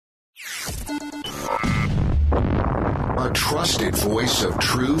A trusted voice of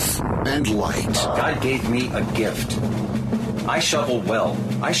truth and light. God gave me a gift. I shovel well.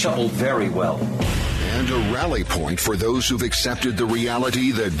 I shovel very well. And a rally point for those who've accepted the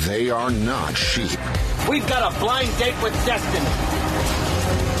reality that they are not sheep. We've got a blind date with destiny.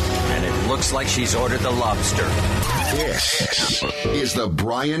 And it looks like she's ordered the lobster. This is the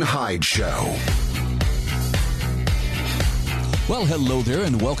Brian Hyde Show. Well, hello there,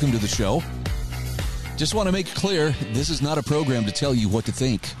 and welcome to the show. Just want to make it clear, this is not a program to tell you what to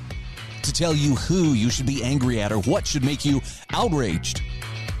think, to tell you who you should be angry at or what should make you outraged.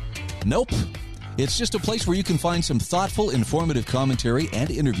 Nope. It's just a place where you can find some thoughtful, informative commentary and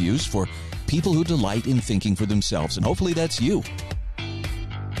interviews for people who delight in thinking for themselves, and hopefully that's you.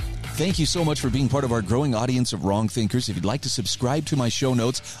 Thank you so much for being part of our growing audience of wrong thinkers. If you'd like to subscribe to my show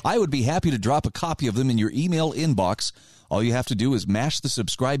notes, I would be happy to drop a copy of them in your email inbox. All you have to do is mash the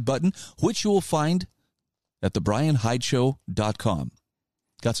subscribe button, which you will find at thebrianhydeshow.com.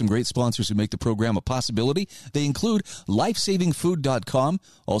 Got some great sponsors who make the program a possibility. They include lifesavingfood.com,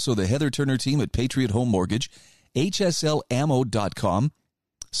 also the Heather Turner team at Patriot Home Mortgage, hslammo.com,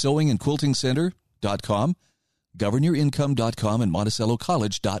 sewingandquiltingcenter.com, governyouриncome.com, and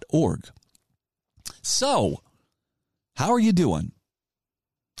monticellocollege.org. So, how are you doing?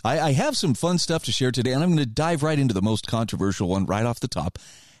 I have some fun stuff to share today, and I'm going to dive right into the most controversial one right off the top.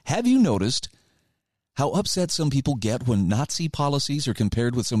 Have you noticed how upset some people get when Nazi policies are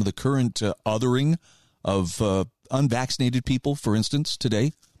compared with some of the current othering of unvaccinated people, for instance,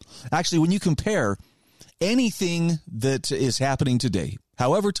 today? Actually, when you compare anything that is happening today,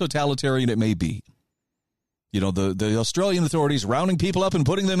 however totalitarian it may be, the Australian authorities rounding people up and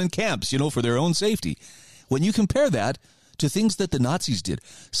putting them in camps, for their own safety. When you compare that to things that the Nazis did,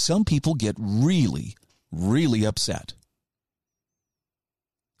 some people get really, really upset.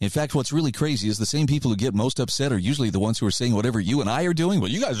 In fact, what's really crazy is the same people who get most upset are usually the ones who are saying whatever you and I are doing.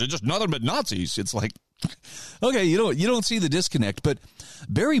 Well, you guys are just nothing but Nazis. It's like, okay, you don't see the disconnect. But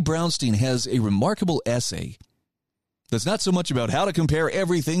Barry Brownstein has a remarkable essay that's not so much about how to compare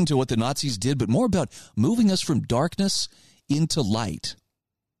everything to what the Nazis did, but more about moving us from darkness into light.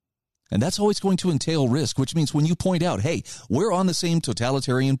 And that's always going to entail risk, which means when you point out, hey, we're on the same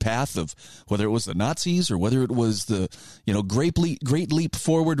totalitarian path of whether it was the Nazis or whether it was the, great leap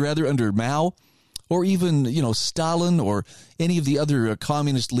forward rather under Mao, or even, Stalin or any of the other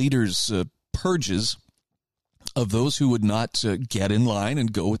communist leaders' purges of those who would not get in line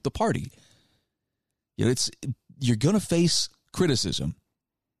and go with the party. You're going to face criticism.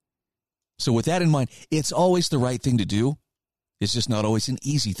 So with that in mind, it's always the right thing to do. It's just not always an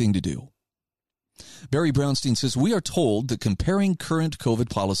easy thing to do. Barry Brownstein says, we are told that comparing current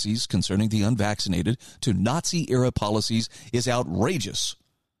COVID policies concerning the unvaccinated to Nazi-era policies is outrageous.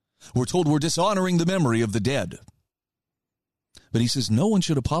 We're told we're dishonoring the memory of the dead. But he says no one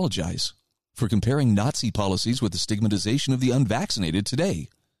should apologize for comparing Nazi policies with the stigmatization of the unvaccinated today.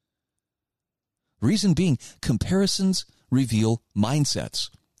 Reason being, comparisons reveal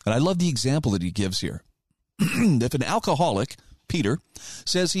mindsets. And I love the example that he gives here. If an alcoholic, Peter,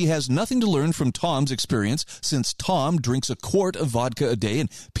 says he has nothing to learn from Tom's experience since Tom drinks a quart of vodka a day and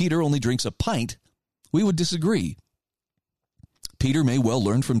Peter only drinks a pint, we would disagree. Peter may well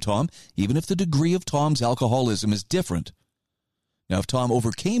learn from Tom, even if the degree of Tom's alcoholism is different. Now, if Tom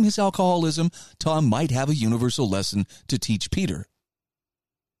overcame his alcoholism, Tom might have a universal lesson to teach Peter.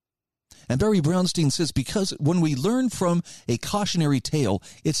 And Barry Brownstein says because when we learn from a cautionary tale,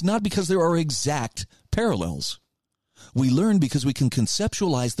 it's not because there are exact parallels. We learn because we can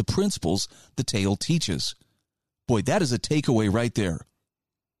conceptualize the principles the tale teaches. Boy, that is a takeaway right there.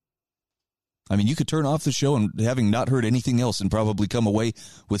 I mean, you could turn off the show and having not heard anything else and probably come away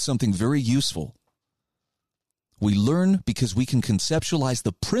with something very useful. We learn because we can conceptualize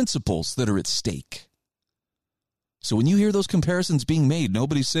the principles that are at stake. So when you hear those comparisons being made,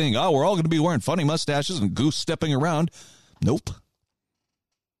 nobody's saying, oh, we're all going to be wearing funny mustaches and goose stepping around. Nope.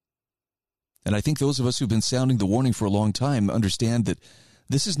 And I think those of us who've been sounding the warning for a long time understand that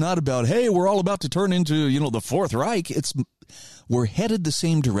this is not about, hey, we're all about to turn into, the Fourth Reich. We're headed the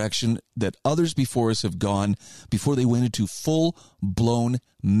same direction that others before us have gone before they went into full-blown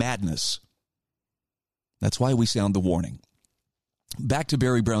madness. That's why we sound the warning. Back to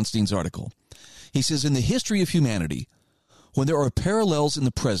Barry Brownstein's article. He says, in the history of humanity, when there are parallels in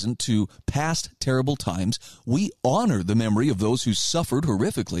the present to past terrible times, we honor the memory of those who suffered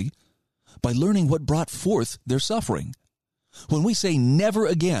horrifically by learning what brought forth their suffering. When we say never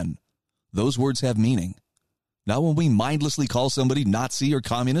again, those words have meaning. Not when we mindlessly call somebody Nazi or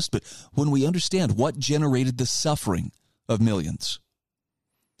communist, but when we understand what generated the suffering of millions.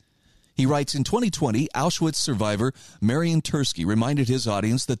 He writes, in 2020, Auschwitz survivor Marian Tursky reminded his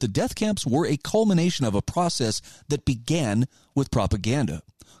audience that the death camps were a culmination of a process that began with propaganda.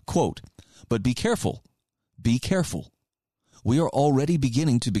 Quote, but be careful. Be careful. We are already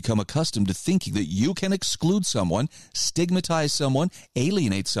beginning to become accustomed to thinking that you can exclude someone, stigmatize someone,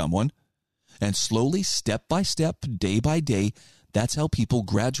 alienate someone, and slowly, step by step, day by day, that's how people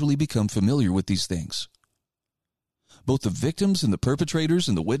gradually become familiar with these things. Both the victims and the perpetrators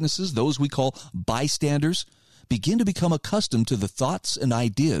and the witnesses, those we call bystanders, begin to become accustomed to the thoughts and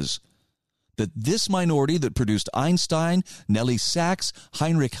ideas that this minority that produced Einstein, Nellie Sachs,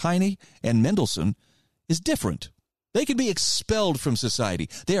 Heinrich Heine, and Mendelssohn is different. They can be expelled from society.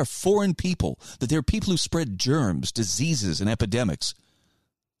 They are foreign people, that they're people who spread germs, diseases, and epidemics.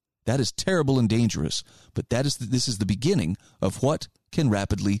 That is terrible and dangerous, but this is the beginning of what can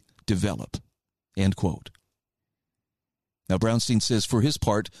rapidly develop. End quote. Now, Brownstein says, for his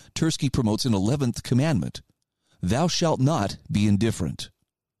part, Tursky promotes an 11th commandment. Thou shalt not be indifferent.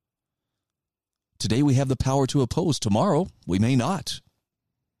 Today we have the power to oppose. Tomorrow we may not.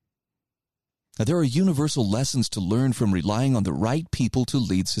 Now, there are universal lessons to learn from relying on the right people to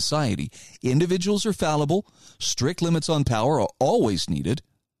lead society. Individuals are fallible. Strict limits on power are always needed.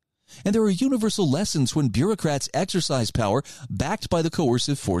 And there are universal lessons when bureaucrats exercise power backed by the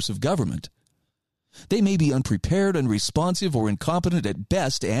coercive force of government. They may be unprepared, unresponsive, or incompetent at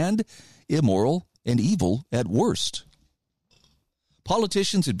best, and immoral and evil at worst.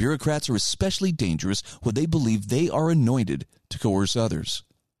 Politicians and bureaucrats are especially dangerous when they believe they are anointed to coerce others.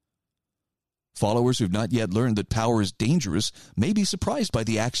 Followers who have not yet learned that power is dangerous may be surprised by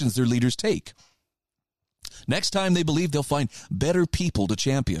the actions their leaders take. Next time they believe they'll find better people to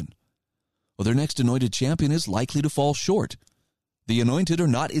champion. Well, their next anointed champion is likely to fall short. The anointed are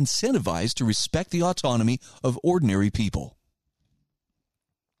not incentivized to respect the autonomy of ordinary people.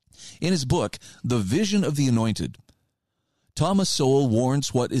 In his book, The Vision of the Anointed, Thomas Sowell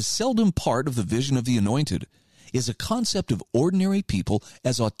warns what is seldom part of the vision of the anointed is a concept of ordinary people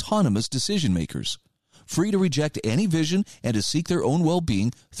as autonomous decision makers, free to reject any vision and to seek their own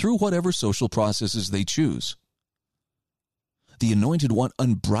well-being through whatever social processes they choose. The anointed want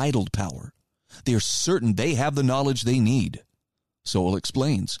unbridled power. They are certain they have the knowledge they need. Sowell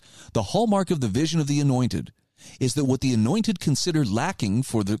explains, the hallmark of the vision of the anointed is that what the anointed consider lacking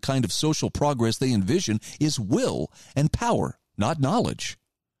for the kind of social progress they envision is will and power, not knowledge.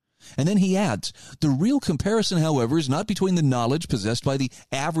 And then he adds, the real comparison, however, is not between the knowledge possessed by the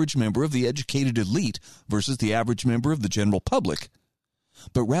average member of the educated elite versus the average member of the general public,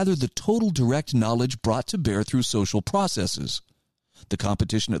 but rather the total direct knowledge brought to bear through social processes. The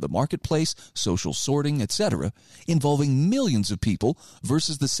competition of the marketplace, social sorting, etc., involving millions of people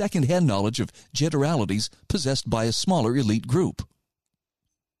versus the second-hand knowledge of generalities possessed by a smaller elite group.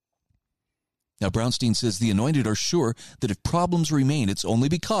 Now, Brownstein says the anointed are sure that if problems remain, it's only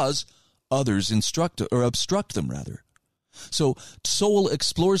because others obstruct them. So Sowell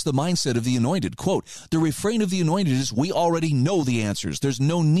explores the mindset of the anointed. Quote, the refrain of the anointed is, we already know the answers. There's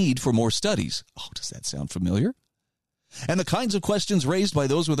no need for more studies. Oh, does that sound familiar? And the kinds of questions raised by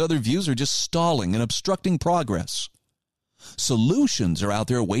those with other views are just stalling and obstructing progress. Solutions are out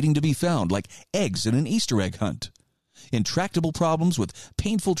there waiting to be found, like eggs in an Easter egg hunt. Intractable problems with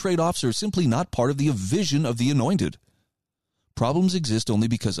painful trade-offs are simply not part of the vision of the anointed. Problems exist only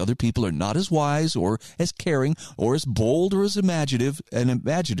because other people are not as wise or as caring or as bold or as imaginative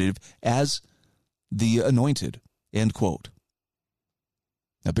as the anointed. End quote.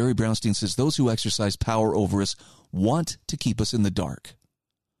 Now, Barry Brownstein says those who exercise power over us want to keep us in the dark,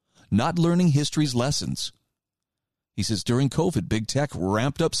 not learning history's lessons. He says during COVID, big tech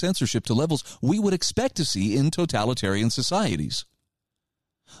ramped up censorship to levels we would expect to see in totalitarian societies.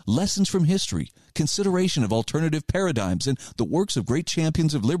 Lessons from history, consideration of alternative paradigms, and the works of great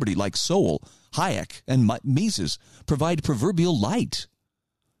champions of liberty like Sowell, Hayek, and Mises provide proverbial light.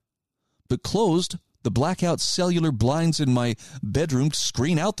 But closed, the blackout cellular blinds in my bedroom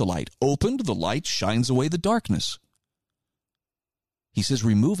screen out the light. Opened, the light shines away the darkness. He says,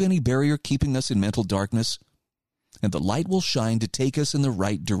 remove any barrier keeping us in mental darkness, and the light will shine to take us in the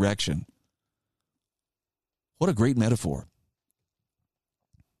right direction. What a great metaphor.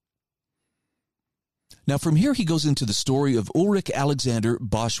 Now, from here, he goes into the story of Ulrich Alexander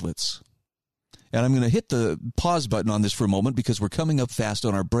Boschwitz. And I'm going to hit the pause button on this for a moment because we're coming up fast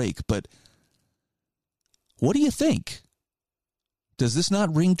on our break. But what do you think? Does this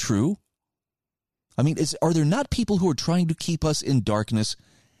not ring true? I mean, are there not people who are trying to keep us in darkness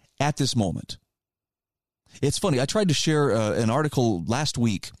at this moment? It's funny. I tried to share an article last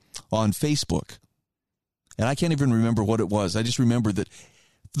week on Facebook, and I can't even remember what it was. I just remember that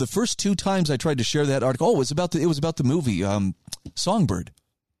The first 2 times I tried to share that article, it was about the movie Songbird.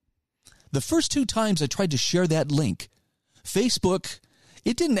 The first 2 times I tried to share that link, Facebook,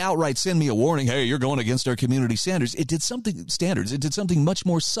 it didn't outright send me a warning, hey, you're going against our community standards. It did something much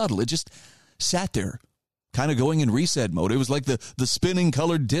more subtle. It just sat there, kind of going in reset mode. It was like the spinning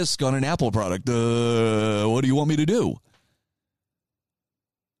colored disc on an Apple product. What do you want me to do?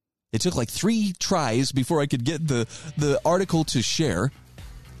 It took like 3 tries before I could get the article to share.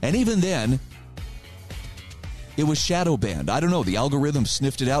 And even then, it was shadow banned. I don't know. The algorithm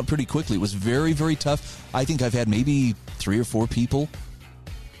sniffed it out pretty quickly. It was very, very tough. I think I've had maybe 3 or 4 people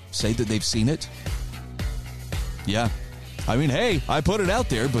say that they've seen it. Yeah. I mean, hey, I put it out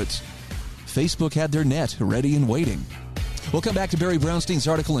there, but Facebook had their net ready and waiting. We'll come back to Barry Brownstein's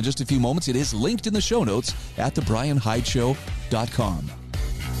article in just a few moments. It is linked in the show notes at thebrianhydeshow.com.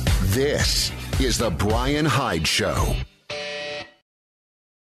 This is The Brian Hyde Show.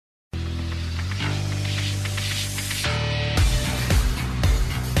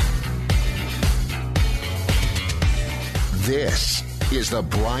 This is The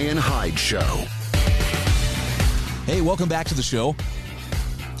Brian Hyde Show. Hey, welcome back to the show.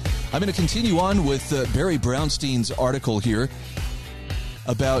 I'm going to continue on with Barry Brownstein's article here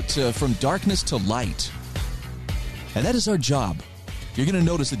about From Darkness to Light. And that is our job. You're going to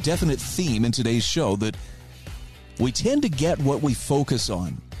notice a definite theme in today's show that we tend to get what we focus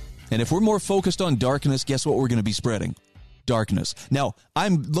on. And if we're more focused on darkness, guess what we're going to be spreading? Darkness. Now,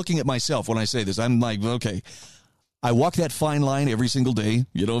 I'm looking at myself when I say this. I'm like, okay, I walk that fine line every single day,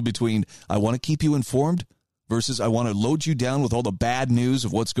 between I want to keep you informed versus I want to load you down with all the bad news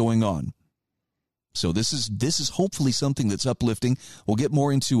of what's going on. So this is hopefully something that's uplifting. We'll get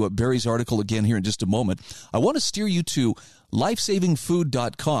more into Barry's article again here in just a moment. I want to steer you to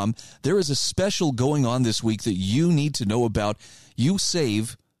lifesavingfood.com. There is a special going on this week that you need to know about. You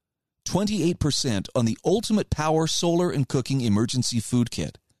save 28% on the Ultimate Power Solar and Cooking Emergency Food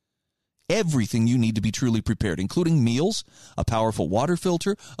Kit. Everything you need to be truly prepared, including meals, a powerful water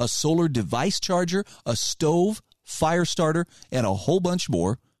filter, a solar device charger, a stove, fire starter, and a whole bunch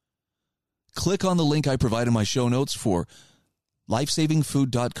more. Click on the link I provide in my show notes for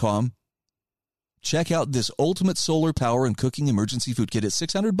lifesavingfood.com. Check out this Ultimate Solar Power and Cooking Emergency Food Kit at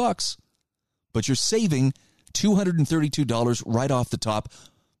 $600, but you're saving $232 right off the top,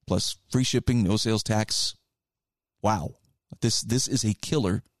 plus free shipping, no sales tax. Wow. This is a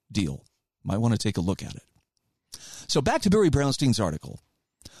killer deal. Might want to take a look at it. So back to Barry Brownstein's article.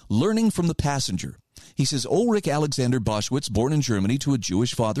 Learning from the passenger. He says Ulrich Alexander Boschwitz, born in Germany to a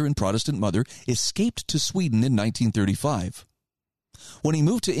Jewish father and Protestant mother, escaped to Sweden in 1935. When he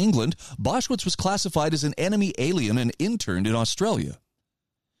moved to England, Boschwitz was classified as an enemy alien and interned in Australia.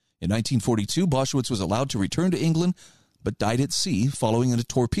 In 1942, Boschwitz was allowed to return to England, but died at sea following a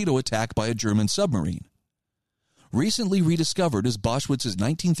torpedo attack by a German submarine. Recently rediscovered as Boschwitz's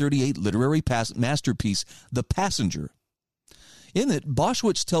 1938 literary masterpiece, The Passenger. In it,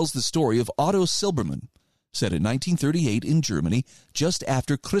 Boschwitz tells the story of Otto Silbermann, set in 1938 in Germany, just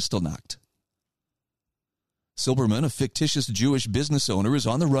after Kristallnacht. Silbermann, a fictitious Jewish business owner, is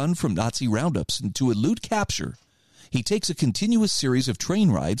on the run from Nazi roundups, and to elude capture, he takes a continuous series of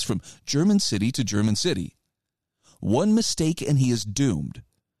train rides from German city to German city. One mistake and he is doomed.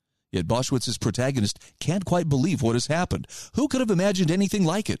 Yet Boschwitz's protagonist can't quite believe what has happened. Who could have imagined anything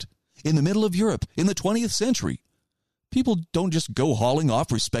like it? In the middle of Europe, in the 20th century. People don't just go hauling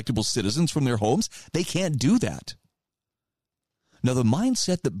off respectable citizens from their homes. They can't do that. Now, the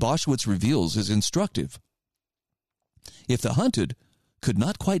mindset that Boschwitz reveals is instructive. If the hunted could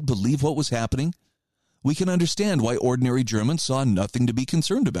not quite believe what was happening, we can understand why ordinary Germans saw nothing to be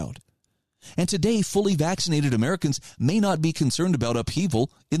concerned about. And today, fully vaccinated Americans may not be concerned about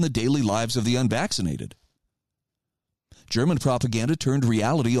upheaval in the daily lives of the unvaccinated. German propaganda turned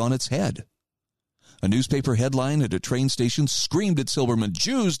reality on its head. A newspaper headline at a train station screamed at Silbermann,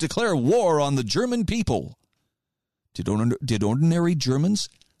 "Jews declare war on the German people." Did ordinary Germans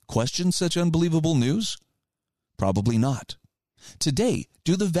question such unbelievable news? Probably not. Today,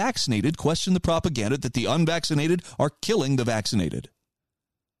 do the vaccinated question the propaganda that the unvaccinated are killing the vaccinated?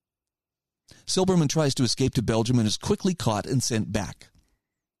 Silbermann tries to escape to Belgium and is quickly caught and sent back.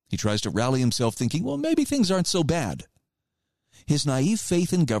 He tries to rally himself thinking, well, maybe things aren't so bad. His naive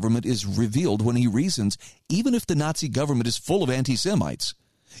faith in government is revealed when he reasons, even if the Nazi government is full of anti-Semites,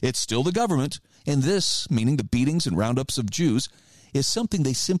 it's still the government, and this, meaning the beatings and roundups of Jews, is something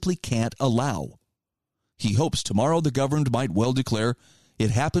they simply can't allow. He hopes tomorrow the governed might well declare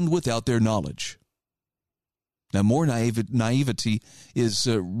it happened without their knowledge. Now, more naivety is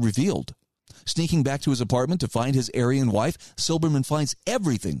revealed. Sneaking back to his apartment to find his Aryan wife, Silberman finds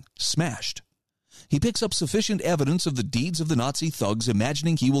everything smashed. He picks up sufficient evidence of the deeds of the Nazi thugs,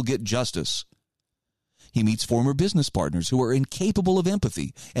 imagining he will get justice. He meets former business partners who are incapable of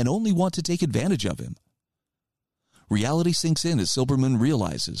empathy and only want to take advantage of him. Reality sinks in as Silberman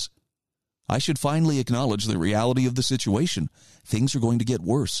realizes, I should finally acknowledge the reality of the situation. Things are going to get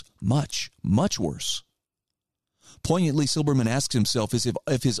worse, much, much worse. Poignantly, Silberman asks himself as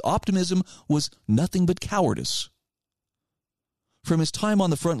if his optimism was nothing but cowardice. From his time on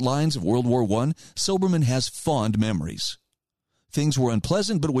the front lines of World War I, Silberman has fond memories. Things were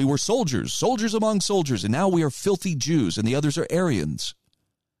unpleasant, but we were soldiers, soldiers among soldiers, and now we are filthy Jews, and the others are Aryans.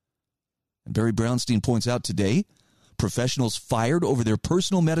 And Barry Brownstein points out today, professionals fired over their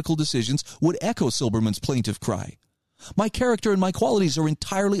personal medical decisions would echo Silberman's plaintive cry. My character and my qualities are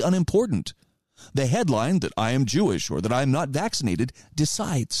entirely unimportant. The headline that I am Jewish or that I am not vaccinated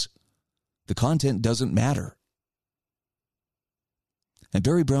decides. The content doesn't matter. And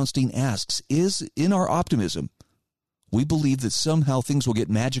Barry Brownstein asks, is in our optimism, we believe that somehow things will get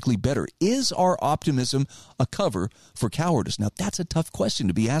magically better. Is our optimism a cover for cowardice? Now, that's a tough question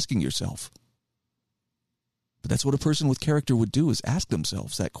to be asking yourself. But that's what a person with character would do, is ask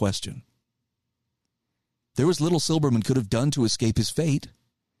themselves that question. There was little Silberman could have done to escape his fate.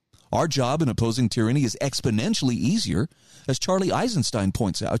 Our job in opposing tyranny is exponentially easier, as Charles Eisenstein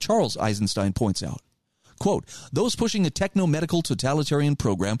points out. Quote, those pushing a techno-medical totalitarian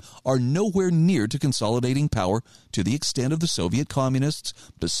program are nowhere near to consolidating power to the extent of the Soviet communists,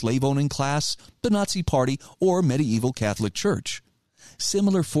 the slave-owning class, the Nazi Party, or medieval Catholic Church.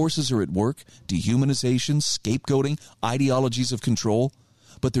 Similar forces are at work, dehumanization, scapegoating, ideologies of control,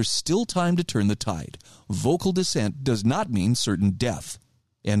 but there's still time to turn the tide. Vocal dissent does not mean certain death.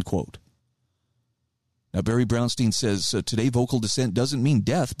 End quote. Now, Barry Brownstein says today vocal dissent doesn't mean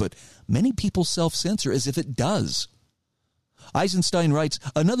death, but many people self-censor as if it does. Eisenstein writes,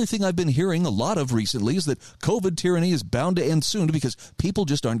 another thing I've been hearing a lot of recently is that COVID tyranny is bound to end soon because people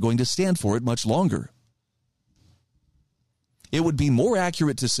just aren't going to stand for it much longer. It would be more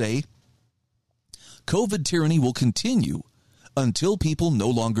accurate to say COVID tyranny will continue until people no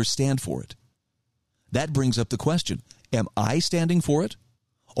longer stand for it. That brings up the question, am I standing for it?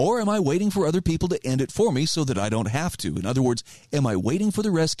 Or am I waiting for other people to end it for me so that I don't have to? In other words, am I waiting for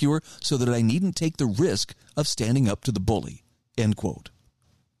the rescuer so that I needn't take the risk of standing up to the bully? End quote.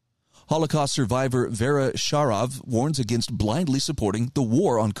 Holocaust survivor Vera Sharov warns against blindly supporting the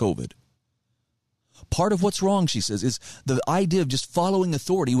war on COVID. Part of what's wrong, she says, is the idea of just following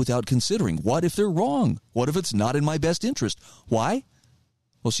authority without considering, what if they're wrong? What if it's not in my best interest? Why?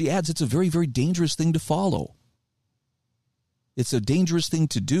 Well, she adds, it's a very, very dangerous thing to follow. It's a dangerous thing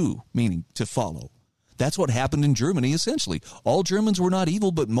to do, meaning to follow. That's what happened in Germany, essentially. All Germans were not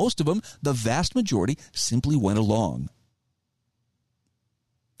evil, but most of them, the vast majority, simply went along.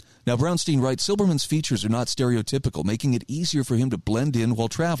 Now, Brownstein writes, Silberman's features are not stereotypical, making it easier for him to blend in while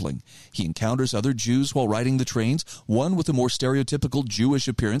traveling. He encounters other Jews while riding the trains. One with a more stereotypical Jewish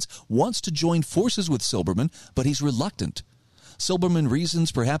appearance wants to join forces with Silberman, but he's reluctant. Silberman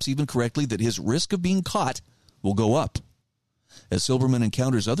reasons, perhaps even correctly, that his risk of being caught will go up. As Silberman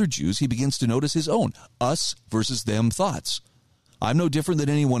encounters other Jews, he begins to notice his own us versus them thoughts. I'm no different than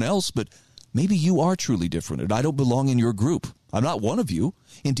anyone else, but maybe you are truly different, and I don't belong in your group. I'm not one of you.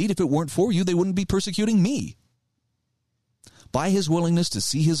 Indeed, if it weren't for you, they wouldn't be persecuting me. By his willingness to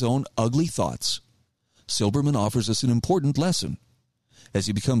see his own ugly thoughts, Silberman offers us an important lesson. As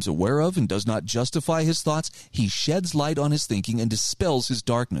he becomes aware of and does not justify his thoughts, he sheds light on his thinking and dispels his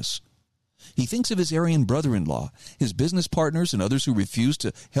darkness. He thinks of his Aryan brother-in-law, his business partners, and others who refuse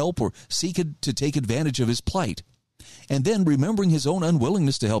to help or seek to take advantage of his plight. And then, remembering his own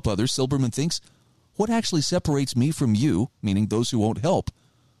unwillingness to help others, Silberman thinks, what actually separates me from you, meaning those who won't help?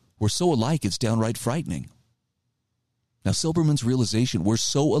 We're so alike, it's downright frightening. Now, Silberman's realization, we're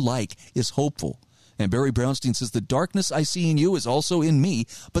so alike, is hopeful. And Barry Brownstein says, the darkness I see in you is also in me,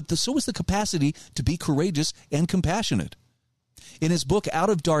 but so is the capacity to be courageous and compassionate. In his book, Out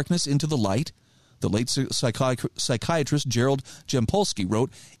of Darkness into the Light, the late psychiatrist Gerald Jampolsky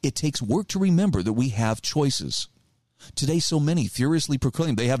wrote, it takes work to remember that we have choices. Today, so many furiously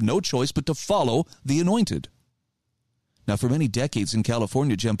proclaim they have no choice but to follow the anointed. Now, for many decades in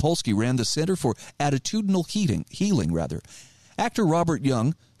California, Jampolsky ran the Center for Attitudinal Healing. Actor Robert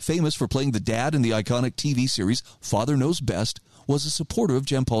Young, famous for playing the dad in the iconic TV series Father Knows Best, was a supporter of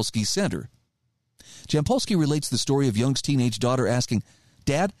Jampolsky's center. Jampolsky relates the story of Young's teenage daughter asking,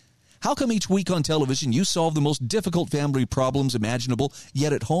 Dad, how come each week on television you solve the most difficult family problems imaginable,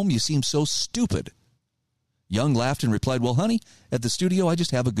 yet at home you seem so stupid? Young laughed and replied, well, honey, at the studio I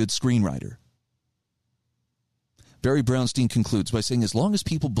just have a good screenwriter. Barry Brownstein concludes by saying, as long as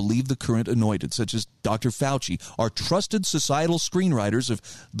people believe the current anointed, such as Dr. Fauci, are trusted societal screenwriters of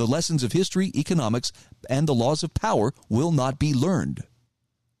the lessons of history, economics, and the laws of power will not be learned.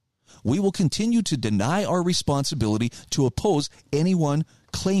 We will continue to deny our responsibility to oppose anyone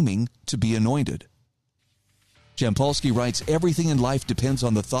claiming to be anointed. Jampolsky writes, everything in life depends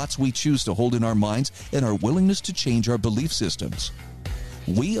on the thoughts we choose to hold in our minds and our willingness to change our belief systems.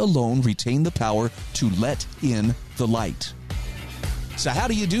 We alone retain the power to let in the light. So how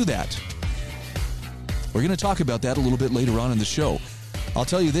do you do that? We're going to talk about that a little bit later on in the show. I'll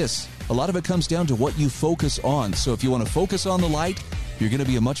tell you this, a lot of it comes down to what you focus on. So if you want to focus on the light, you're going to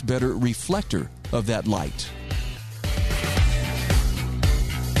be a much better reflector of that light.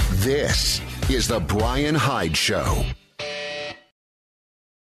 This is the Brian Hyde Show.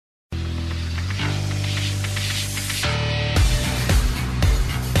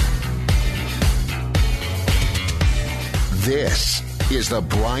 This is the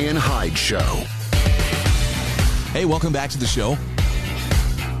Brian Hyde Show. Hey, welcome back to the show.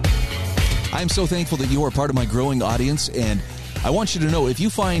 I'm so thankful that you are part of my growing audience, and I want you to know, if you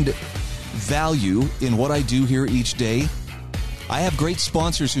find value in what I do here each day, I have great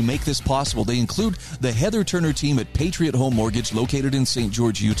sponsors who make this possible. They include the Heather Turner team at Patriot Home Mortgage, located in St.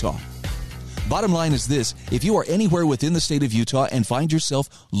 George, Utah. Bottom line is this: if you are anywhere within the state of Utah and find yourself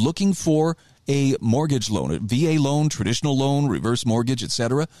looking for a mortgage loan, a VA loan, traditional loan, reverse mortgage,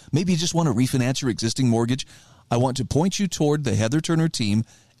 etc., maybe you just want to refinance your existing mortgage, I want to point you toward the Heather Turner team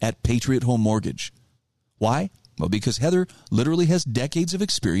at Patriot Home Mortgage. Why? Well, because Heather literally has decades of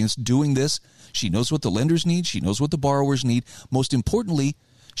experience doing this. She knows what the lenders need. She knows what the borrowers need. Most importantly,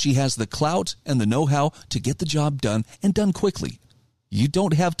 she has the clout and the know-how to get the job done, and done quickly. You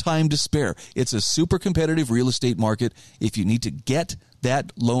don't have time to spare. It's a super competitive real estate market. If you need to get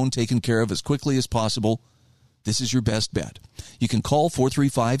that loan taken care of as quickly as possible, this is your best bet. You can call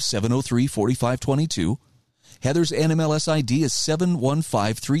 435-703-4522. Heather's NMLS ID is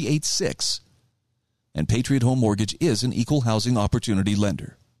 715386. And Patriot Home Mortgage is an equal housing opportunity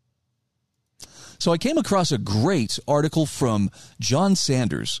lender. So I came across a great article from John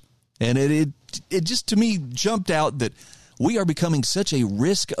Sanders, and it just, to me, jumped out that we are becoming such a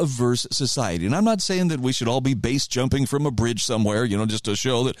risk-averse society. And I'm not saying that we should all be base jumping from a bridge somewhere, just to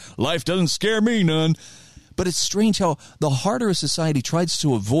show that life doesn't scare me none. But it's strange how the harder a society tries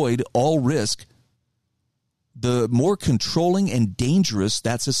to avoid all risk, the more controlling and dangerous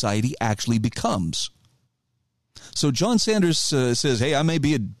that society actually becomes. So John Sanders says, hey, I may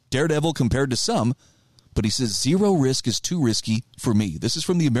be a daredevil compared to some, but he says zero risk is too risky for me. This is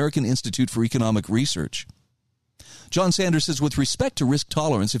from the American Institute for Economic Research. John Sanders says, with respect to risk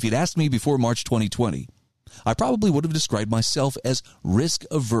tolerance, if you'd asked me before March 2020, I probably would have described myself as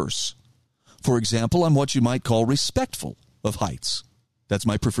risk-averse. For example, I'm what you might call respectful of heights. That's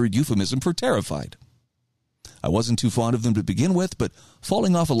my preferred euphemism for terrified. I wasn't too fond of them to begin with, but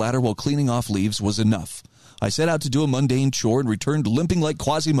falling off a ladder while cleaning off leaves was enough. I set out to do a mundane chore and returned limping like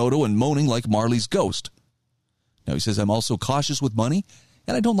Quasimodo and moaning like Marley's ghost. Now, he says, I'm also cautious with money,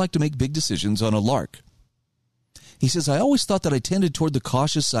 and I don't like to make big decisions on a lark. He says, I always thought that I tended toward the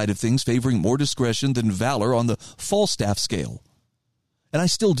cautious side of things, favoring more discretion than valor on the Falstaff scale. And I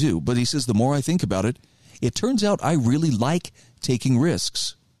still do, but he says, the more I think about it, it turns out I really like taking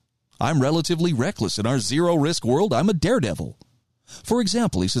risks. I'm relatively reckless. In our zero-risk world, I'm a daredevil. For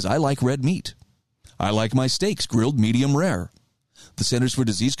example, he says, I like red meat. I like my steaks grilled medium rare. The Centers for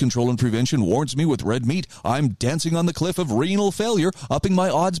Disease Control and Prevention warns me with red meat, I'm dancing on the cliff of renal failure, upping my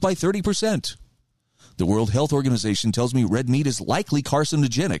odds by 30%. The World Health Organization tells me red meat is likely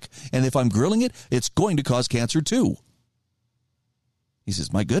carcinogenic, and if I'm grilling it, it's going to cause cancer too. He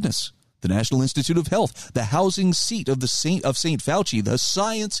says, my goodness, the National Institute of Health, the housing seat of St. Fauci, the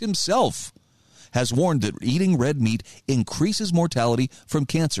science himself, has warned that eating red meat increases mortality from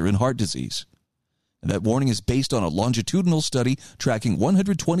cancer and heart disease. And that warning is based on a longitudinal study tracking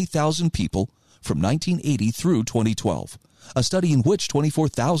 120,000 people from 1980 through 2012, a study in which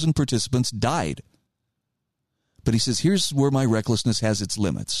 24,000 participants died. But he says, here's where my recklessness has its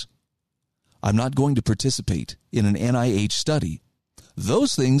limits. I'm not going to participate in an NIH study.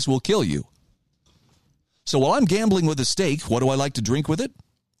 Those things will kill you. So while I'm gambling with a steak, what do I like to drink with it?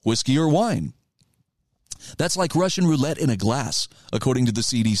 Whiskey or wine. That's like Russian roulette in a glass, according to the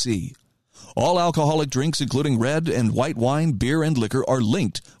CDC. All alcoholic drinks, including red and white wine, beer, and liquor, are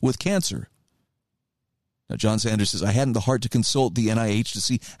linked with cancer. Now, John Sanders says, I hadn't the heart to consult the NIH to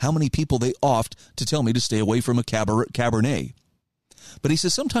see how many people they oft to tell me to stay away from a Cabernet. But he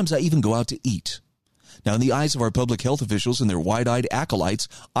says, sometimes I even go out to eat. Now, in the eyes of our public health officials and their wide-eyed acolytes,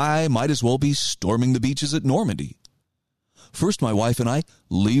 I might as well be storming the beaches at Normandy. First, my wife and I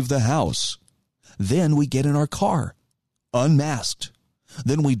leave the house. Then we get in our car, unmasked.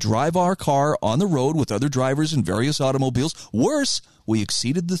 Then we drive our car on the road with other drivers in various automobiles. Worse, we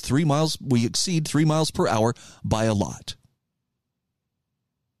exceed 3 miles per hour by a lot.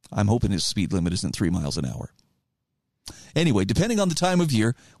 I'm hoping his speed limit isn't 3 miles an hour. Anyway, depending on the time of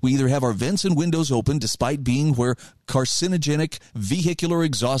year, we either have our vents and windows open despite being where carcinogenic vehicular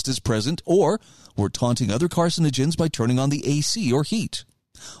exhaust is present, or we're taunting other carcinogens by turning on the AC or heat.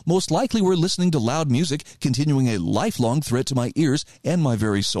 Most likely we're listening to loud music, continuing a lifelong threat to my ears and my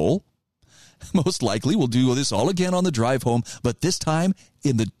very soul. Most likely we'll do this all again on the drive home, but this time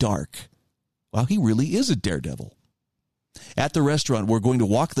in the dark. Wow, he really is a daredevil. At the restaurant, we're going to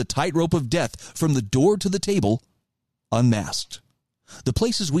walk the tightrope of death from the door to the table, unmasked. The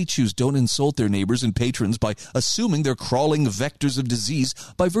places we choose don't insult their neighbors and patrons by assuming they're crawling vectors of disease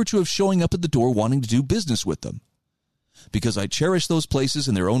by virtue of showing up at the door wanting to do business with them. Because I cherish those places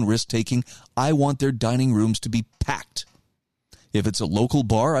and their own risk-taking, I want their dining rooms to be packed. If it's a local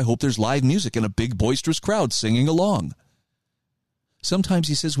bar, I hope there's live music and a big boisterous crowd singing along. Sometimes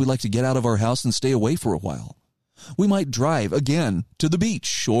he says we like to get out of our house and stay away for a while. We might drive, again, to the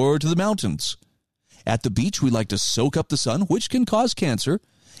beach or to the mountains. At the beach, we like to soak up the sun, which can cause cancer,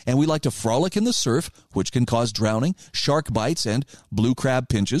 and we like to frolic in the surf, which can cause drowning, shark bites, and blue crab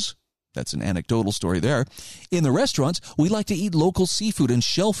pinches. That's an anecdotal story there. In the restaurants, we like to eat local seafood and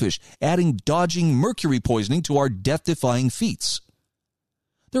shellfish, dodging mercury poisoning to our death-defying feats.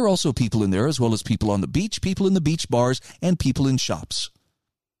 There are also people in there, as well as people on the beach, people in the beach bars, and people in shops.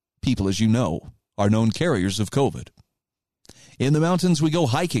 People, as you know, are known carriers of COVID. In the mountains, we go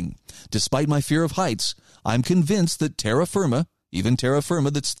hiking. Despite my fear of heights, I'm convinced that terra firma, even terra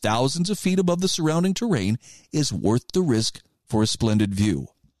firma that's thousands of feet above the surrounding terrain, is worth the risk for a splendid view.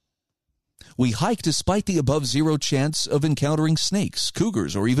 We hike despite the above-zero chance of encountering snakes,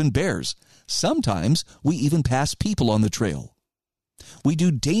 cougars, or even bears. Sometimes we even pass people on the trail. We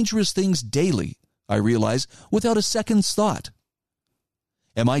do dangerous things daily, I realize, without a second's thought.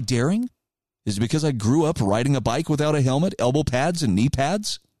 Am I daring? Is it because I grew up riding a bike without a helmet, elbow pads, and knee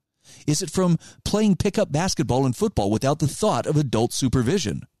pads? Is it from playing pickup basketball and football without the thought of adult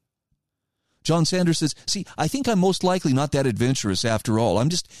supervision? John Sanders says, see, I think I'm most likely not that adventurous after all. I'm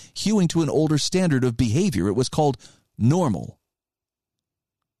just hewing to an older standard of behavior. It was called normal.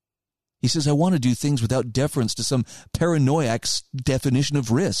 He says, I want to do things without deference to some paranoiac's definition of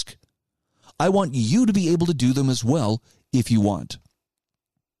risk. I want you to be able to do them as well if you want.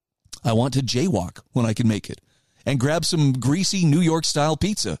 I want to jaywalk when I can make it and grab some greasy New York-style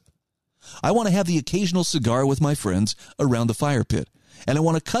pizza. I want to have the occasional cigar with my friends around the fire pit. And I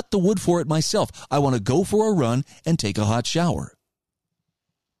want to cut the wood for it myself. I want to go for a run and take a hot shower.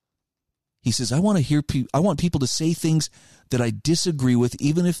 He says, I want people to say things that I disagree with,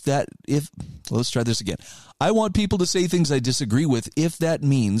 let's try this again. I want people to say things I disagree with if that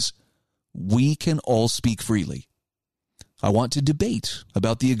means we can all speak freely. I want to debate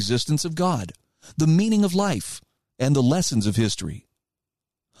about the existence of God, the meaning of life, and the lessons of history.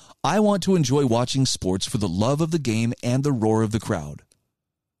 I want to enjoy watching sports for the love of the game and the roar of the crowd.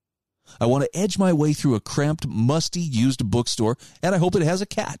 I want to edge my way through a cramped, musty, used bookstore, and I hope it has a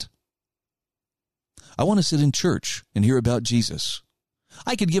cat. I want to sit in church and hear about Jesus.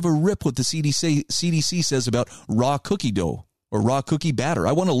 I could give a rip what the CDC says about raw cookie dough or raw cookie batter.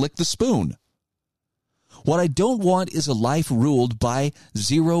 I want to lick the spoon. What I don't want is a life ruled by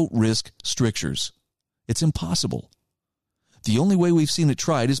zero-risk strictures. It's impossible. The only way we've seen it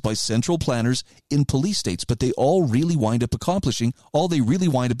tried is by central planners in police states, but all they really wind up accomplishing,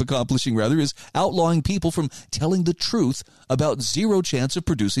 is outlawing people from telling the truth about zero chance of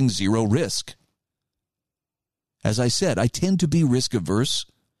producing zero risk. As I said, I tend to be risk-averse,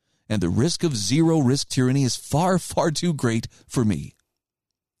 and the risk of zero-risk tyranny is far, far too great for me.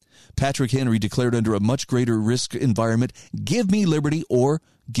 Patrick Henry declared under a much greater risk environment, give me liberty or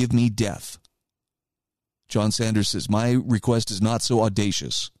give me death. John Sanders says, my request is not so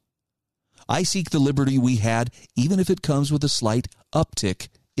audacious. I seek the liberty we had, even if it comes with a slight uptick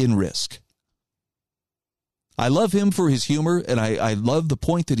in risk. I love him for his humor, and I love the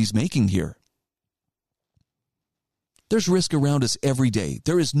point that he's making here. There's risk around us every day.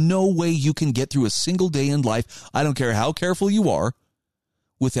 There is no way you can get through a single day in life, I don't care how careful you are,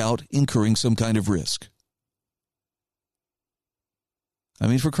 without incurring some kind of risk. I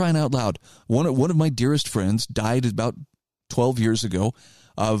mean, for crying out loud, one of my dearest friends died about 12 years ago.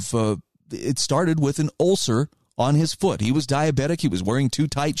 It started with an ulcer on his foot. He was diabetic. He was wearing too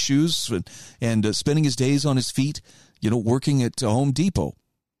tight shoes and spending his days on his feet, working at Home Depot.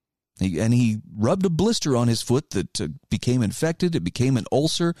 And he rubbed a blister on his foot that became infected. It became an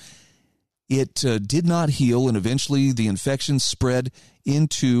ulcer. It did not heal, and eventually the infection spread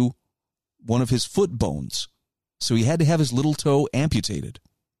into one of his foot bones. So he had to have his little toe amputated.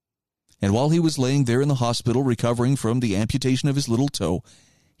 And while he was laying there in the hospital recovering from the amputation of his little toe,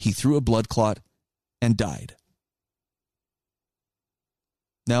 he threw a blood clot and died.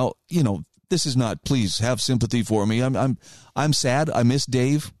 Now, this is not, please have sympathy for me. I'm sad. I miss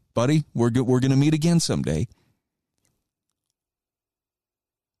Dave, buddy. We're going to meet again someday.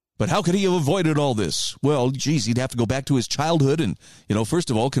 But how could he have avoided all this? Well, geez, he'd have to go back to his childhood and, first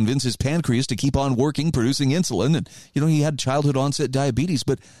of all, convince his pancreas to keep on working, producing insulin. And, he had childhood onset diabetes.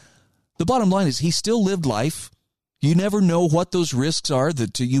 But the bottom line is he still lived life. You never know what those risks are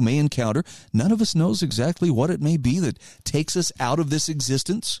that you may encounter. None of us knows exactly what it may be that takes us out of this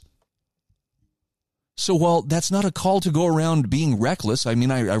existence. So while that's not a call to go around being reckless, I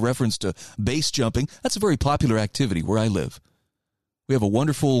referenced base jumping. That's a very popular activity where I live. We have a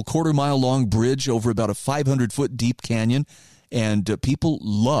wonderful quarter-mile-long bridge over about a 500-foot deep canyon, and people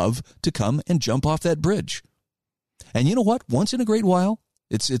love to come and jump off that bridge. And you know what? Once in a great while,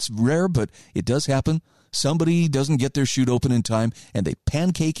 it's rare, but it does happen. Somebody doesn't get their chute open in time, and they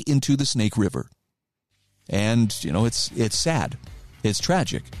pancake into the Snake River. And, it's sad. It's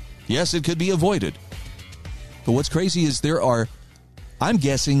tragic. Yes, it could be avoided. But what's crazy is there are, I'm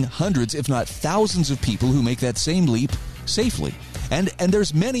guessing, hundreds, if not thousands of people who make that same leap safely. And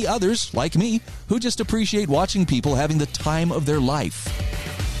there's many others, like me, who just appreciate watching people having the time of their life.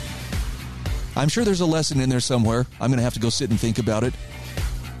 I'm sure there's a lesson in there somewhere. I'm going to have to go sit and think about it.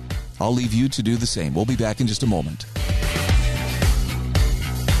 I'll leave you to do the same. We'll be back in just a moment.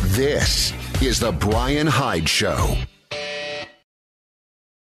 This is The Brian Hyde Show.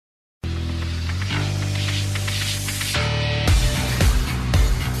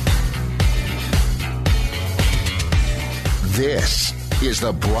 This is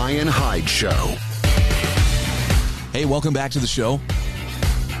The Brian Hyde Show. Hey, welcome back to the show.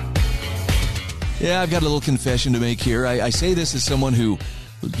 Yeah, I've got a little confession to make here. I say this as someone who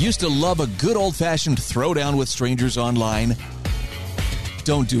used to love a good old-fashioned throwdown with strangers online.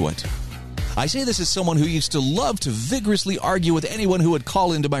 Don't do it. I say this as someone who used to love to vigorously argue with anyone who would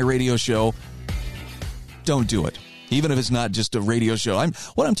call into my radio show. Don't do it. Even if it's not just a radio show.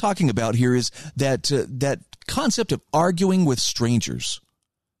 What I'm talking about here is that concept of arguing with strangers.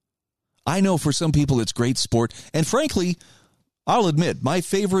 I know for some people it's great sport, and frankly, I'll admit my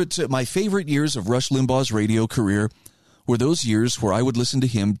favorite years of Rush Limbaugh's radio career were those years where I would listen to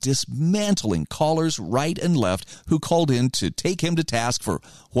him dismantling callers right and left who called in to take him to task for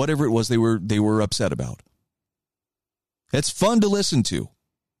whatever it was they were upset about. It's fun to listen to.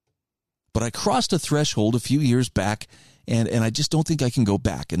 But I crossed a threshold a few years back, and I just don't think I can go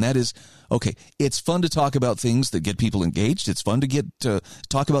back. And that is, okay, it's fun to talk about things that get people engaged. It's fun to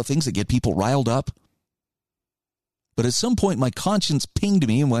talk about things that get people riled up. But at some point, my conscience pinged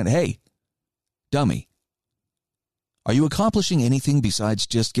me and went, hey, dummy, are you accomplishing anything besides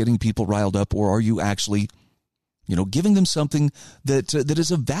just getting people riled up, or are you actually, giving them something that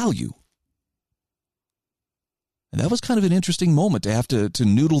is of value? And that was kind of an interesting moment to have to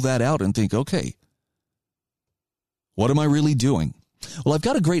noodle that out and think, okay, what am I really doing? Well, I've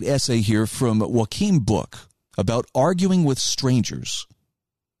got a great essay here from Joachim Buch about arguing with strangers.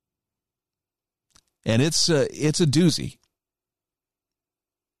 And it's a doozy.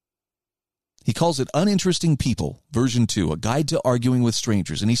 He calls it Uninteresting People, version 2, a guide to arguing with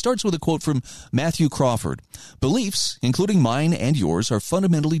strangers. And he starts with a quote from Matthew Crawford. Beliefs, including mine and yours, are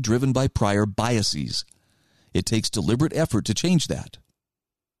fundamentally driven by prior biases. It takes deliberate effort to change that.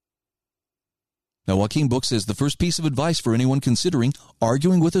 Now, Joachim Buch says the first piece of advice for anyone considering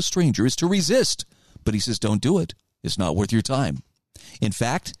arguing with a stranger is to resist. But he says, don't do it. It's not worth your time. In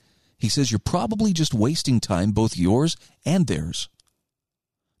fact, he says you're probably just wasting time, both yours and theirs.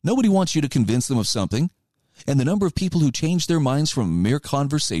 Nobody wants you to convince them of something, and the number of people who change their minds from mere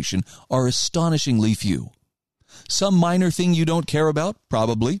conversation are astonishingly few. Some minor thing you don't care about?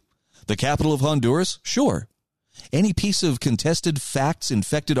 Probably. The capital of Honduras? Sure. Any piece of contested facts,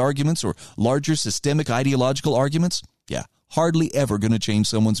 infected arguments, or larger systemic ideological arguments? Yeah, hardly ever going to change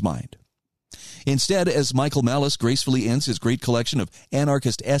someone's mind. Instead, as Michael Malice gracefully ends his great collection of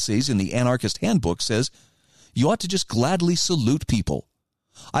anarchist essays in the Anarchist Handbook, says, you ought to just gladly salute people.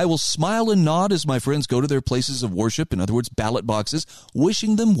 I will smile and nod as my friends go to their places of worship, in other words, ballot boxes,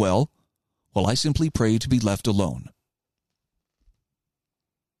 wishing them well, while I simply pray to be left alone.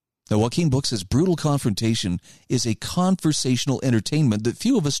 Now, Joachim Buch says brutal confrontation is a conversational entertainment that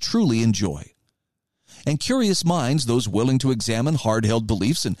few of us truly enjoy. And curious minds, those willing to examine hard-held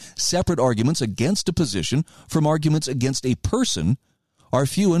beliefs and separate arguments against a position from arguments against a person, are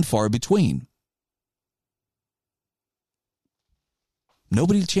few and far between.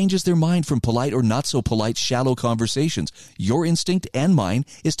 Nobody changes their mind from polite or not so polite shallow conversations. Your instinct and mine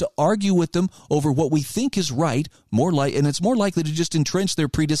is to argue with them over what we think is right, and it's more likely to just entrench their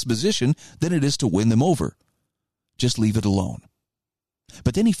predisposition than it is to win them over. Just leave it alone.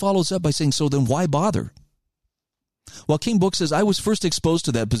 But then he follows up by saying, so then why bother? Joaquin Book says, I was first exposed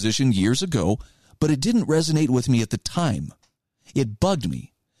to that position years ago, but it didn't resonate with me at the time. It bugged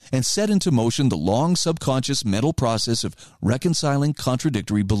me and set into motion the long subconscious mental process of reconciling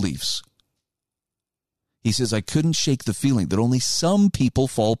contradictory beliefs. He says, I couldn't shake the feeling that only some people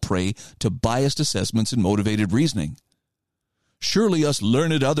fall prey to biased assessments and motivated reasoning. Surely us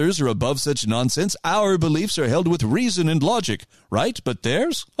learned others are above such nonsense. Our beliefs are held with reason and logic, right? But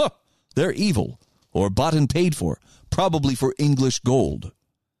theirs? They're evil, or bought and paid for, probably for English gold.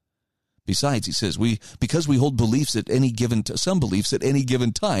 Besides, he says, because we hold beliefs at some beliefs at any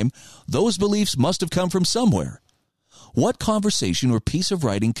given time, those beliefs must have come from somewhere. What conversation or piece of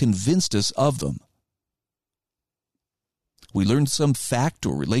writing convinced us of them? We learned some fact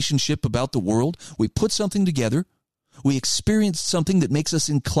or relationship about the world. We put something together. We experienced something that makes us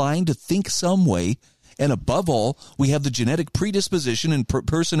inclined to think some way. And above all, we have the genetic predisposition and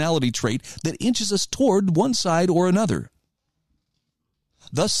personality trait that inches us toward one side or another.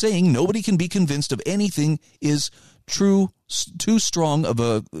 Thus saying nobody can be convinced of anything is too strong of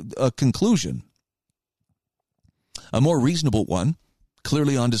a conclusion. A more reasonable one,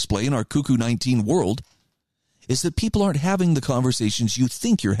 clearly on display in our Cuckoo 19 world, is that people aren't having the conversations you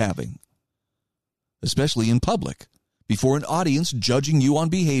think you're having, especially in public, before an audience judging you on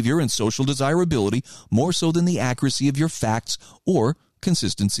behavior and social desirability more so than the accuracy of your facts or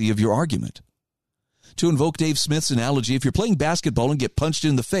consistency of your argument. To invoke Dave Smith's analogy, if you're playing basketball and get punched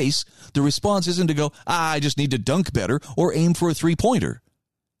in the face, the response isn't to go, I just need to dunk better, or aim for a three-pointer.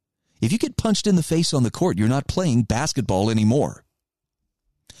 If you get punched in the face on the court, you're not playing basketball anymore.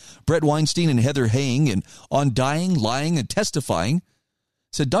 Brett Weinstein and Heather Haying, in On Dying, Lying, and Testifying,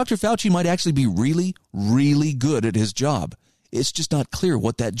 said Dr. Fauci might actually be really, really good at his job. It's just not clear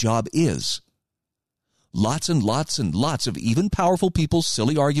what that job is. Lots and lots and lots of even powerful people's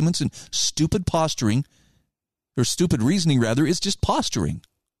silly arguments and stupid reasoning is just posturing.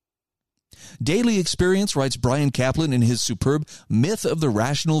 Daily Experience, writes Brian Kaplan in his superb Myth of the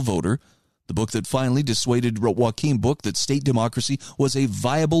Rational Voter, the book that finally dissuaded Joaquin Book that state democracy was a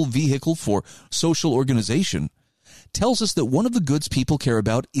viable vehicle for social organization, tells us that one of the goods people care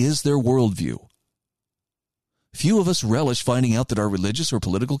about is their worldview. Few of us relish finding out that our religious or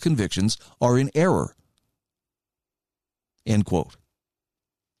political convictions are in error. End quote.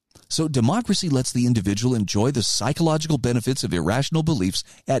 So democracy lets the individual enjoy the psychological benefits of irrational beliefs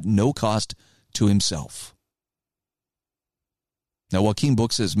at no cost to himself. Now, Joaquin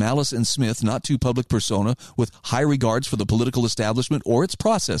Book says Malice and Smith, not two public persona with high regards for the political establishment or its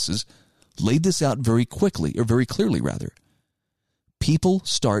processes, laid this out very clearly. People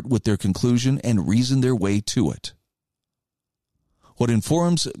start with their conclusion and reason their way to it. What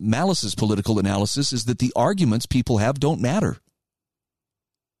informs Malice's political analysis is that the arguments people have don't matter.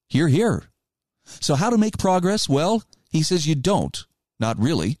 Hear, hear. So how to make progress? Well, he says you don't. Not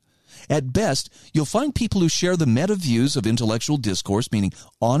really. At best, you'll find people who share the meta views of intellectual discourse, meaning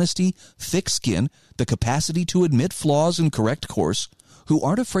honesty, thick skin, the capacity to admit flaws and correct course, who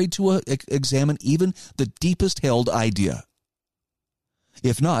aren't afraid to examine even the deepest held idea.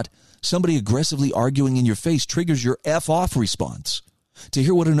 If not, somebody aggressively arguing in your face triggers your F off response. To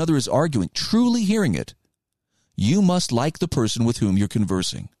hear what another is arguing, truly hearing it, you must like the person with whom you're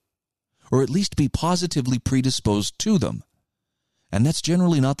conversing, or at least be positively predisposed to them. And that's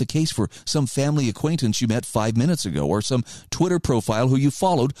generally not the case for some family acquaintance you met 5 minutes ago, or some Twitter profile who you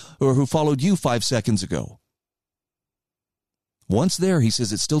followed or who followed you 5 seconds ago. Once there, he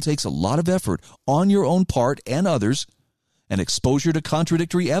says, it still takes a lot of effort on your own part and others, and exposure to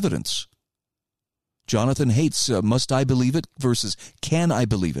contradictory evidence. Jonathan Haidt's Must I Believe It versus Can I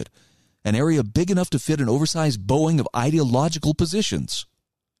Believe It, an area big enough to fit an oversized Boeing of ideological positions.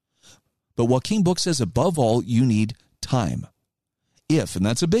 But Joaquin Book says above all, you need time. If, and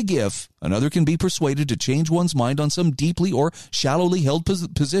that's a big if, another can be persuaded to change one's mind on some deeply or shallowly held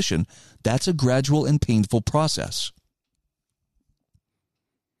position, that's a gradual and painful process.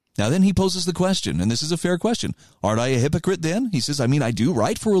 Now then he poses the question, and this is a fair question, aren't I a hypocrite then? He says, I do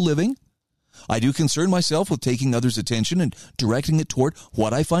write for a living. I do concern myself with taking others' attention and directing it toward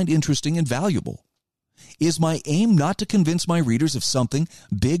what I find interesting and valuable. Is my aim not to convince my readers of something,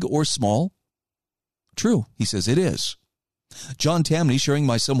 big or small? True, he says it is. John Tamney, sharing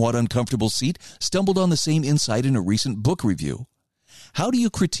my somewhat uncomfortable seat, stumbled on the same insight in a recent book review. How do you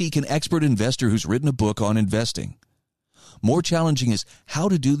critique an expert investor who's written a book on investing? More challenging is how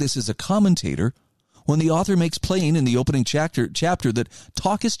to do this as a commentator when the author makes plain in the opening chapter that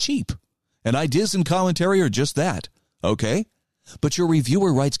talk is cheap, and ideas and commentary are just that, okay? But your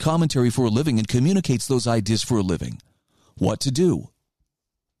reviewer writes commentary for a living and communicates those ideas for a living. What to do?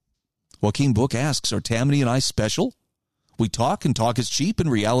 Joaquin Book asks, are Tammany and I special? We talk and talk is cheap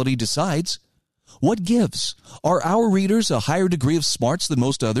and reality decides. What gives? Are our readers a higher degree of smarts than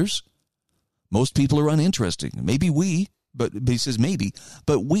most others? Most people are uninteresting. Maybe we, but he says maybe,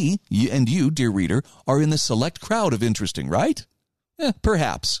 but we, and you, dear reader, are in the select crowd of interesting, right?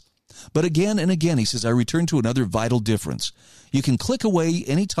 Perhaps. But again and again, he says, I return to another vital difference. You can click away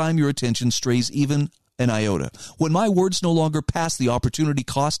anytime your attention strays even an iota. When my words no longer pass the opportunity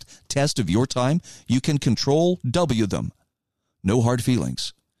cost test of your time, you can control W them. No hard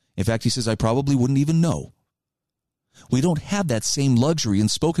feelings. In fact, he says, I probably wouldn't even know. We don't have that same luxury in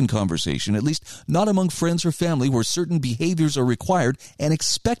spoken conversation, at least not among friends or family where certain behaviors are required and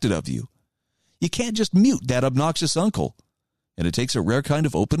expected of you. You can't just mute that obnoxious uncle. And it takes a rare kind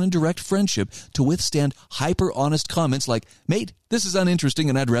of open and direct friendship to withstand hyper-honest comments like, mate, this is uninteresting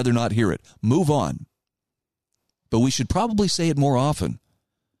and I'd rather not hear it. Move on. But we should probably say it more often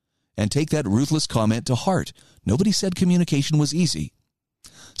and take that ruthless comment to heart. Nobody said communication was easy.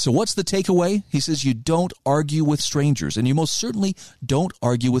 So what's the takeaway? He says you don't argue with strangers, and you most certainly don't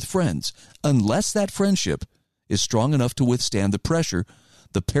argue with friends, unless that friendship is strong enough to withstand the pressure.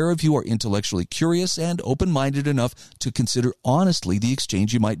 The pair of you are intellectually curious and open-minded enough to consider honestly the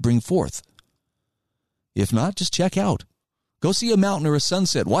exchange you might bring forth. If not, just check out. Go see a mountain or a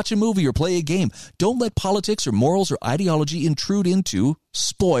sunset, watch a movie or play a game. Don't let politics or morals or ideology intrude into,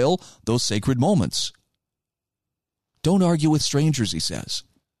 spoil those sacred moments. Don't argue with strangers, he says.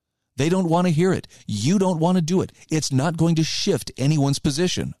 They don't want to hear it. You don't want to do it. It's not going to shift anyone's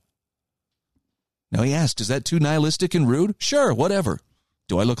position. Now he asked, is that too nihilistic and rude? Sure, whatever.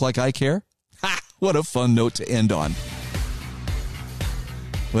 Do I look like I care? Ha! What a fun note to end on.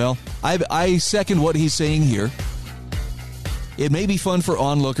 Well, I second what he's saying here. It may be fun for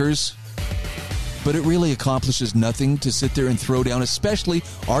onlookers, but it really accomplishes nothing to sit there and throw down, especially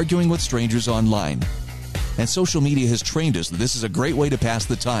arguing with strangers online. And social media has trained us that this is a great way to pass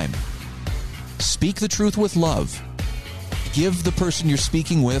the time. Speak the truth with love. Give the person you're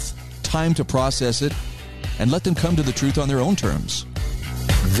speaking with time to process it and let them come to the truth on their own terms.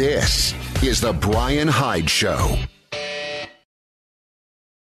 This is the Brian Hyde Show.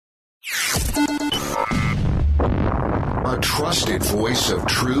 A trusted voice of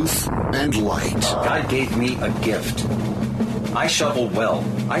truth and light. God gave me a gift. I shovel well.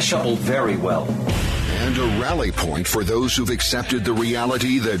 I shovel very well. And a rally point for those who've accepted the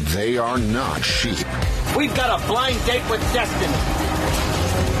reality that they are not sheep. We've got a blind date with destiny.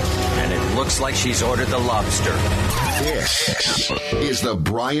 And it looks like she's ordered the lobster. This is the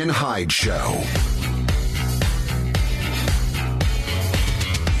Brian Hyde Show.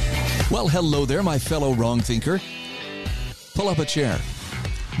 Well, hello there, my fellow wrong thinker. Pull up a chair.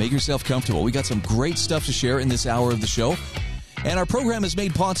 Make yourself comfortable. We got some great stuff to share in this hour of the show. And our program is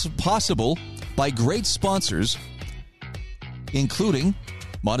made possible by great sponsors, including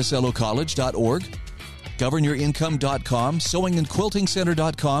MonticelloCollege.org, GovernYourIncome.com,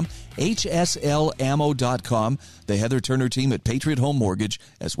 SewingAndQuiltingCenter.com, HSLAmmo.com, the Heather Turner team at Patriot Home Mortgage,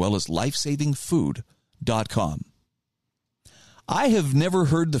 as well as LifesavingFood.com. I have never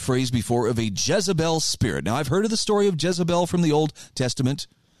heard the phrase before of a Jezebel spirit. Now, I've heard of the story of Jezebel from the Old Testament.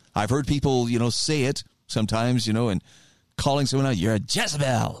 I've heard people, say it sometimes, and calling someone out, you're a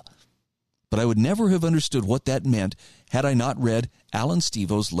Jezebel. But I would never have understood what that meant had I not read Alan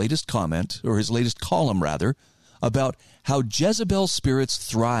Stevo's latest comment, or his latest column, rather, about how Jezebel spirits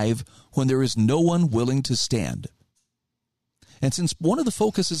thrive when there is no one willing to stand. And since one of the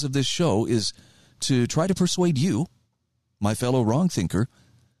focuses of this show is to try to persuade you, my fellow wrong thinker,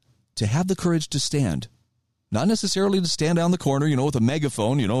 to have the courage to stand. Not necessarily to stand down the corner, with a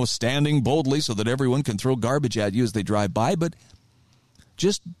megaphone, standing boldly so that everyone can throw garbage at you as they drive by, but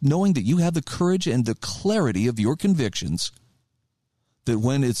just knowing that you have the courage and the clarity of your convictions, that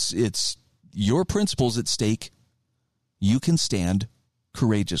when it's your principles at stake, you can stand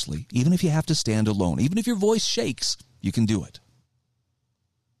courageously. Even if you have to stand alone, even if your voice shakes, you can do it.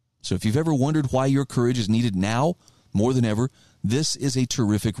 So if you've ever wondered why your courage is needed now more than ever, this is a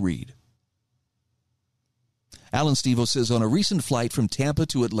terrific read. Alan Stevo says, on a recent flight from Tampa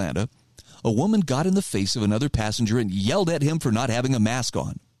to Atlanta, a woman got in the face of another passenger and yelled at him for not having a mask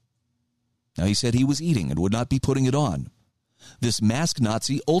on. Now, he said he was eating and would not be putting it on. This masked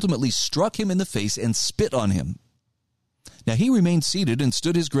Nazi ultimately struck him in the face and spit on him. Now, he remained seated and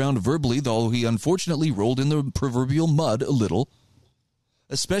stood his ground verbally, though he unfortunately rolled in the proverbial mud a little,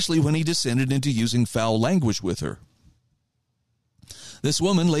 especially when he descended into using foul language with her. This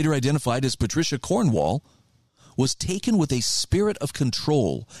woman, later identified as Patricia Cornwall, was taken with a spirit of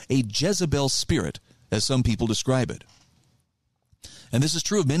control, a Jezebel spirit, as some people describe it. And this is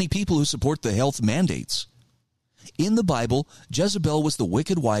true of many people who support the health mandates. In the Bible, Jezebel was the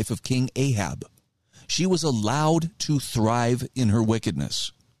wicked wife of King Ahab. She was allowed to thrive in her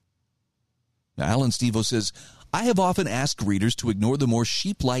wickedness. Now, Alan Stevo says, I have often asked readers to ignore the more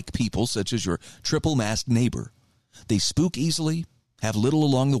sheep-like people, such as your triple-masked neighbor. They spook easily, have little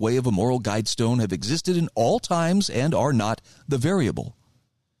along the way of a moral guidestone, have existed in all times, and are not the variable.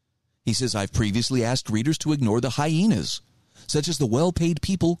 He says, I've previously asked readers to ignore the hyenas, such as the well-paid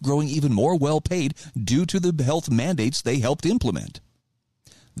people growing even more well-paid due to the health mandates they helped implement.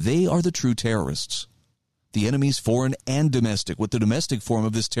 They are the true terrorists. The enemies, foreign and domestic, with the domestic form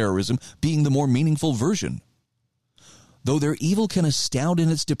of this terrorism being the more meaningful version. Though their evil can astound in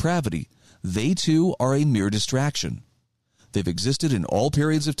its depravity, they too are a mere distraction. They've existed in all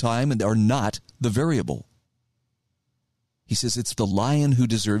periods of time and are not the variable. He says it's the lion who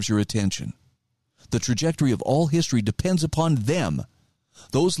deserves your attention. The trajectory of all history depends upon them,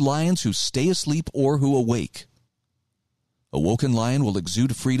 those lions who stay asleep or who awake. A woken lion will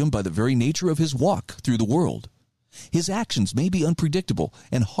exude freedom by the very nature of his walk through the world. His actions may be unpredictable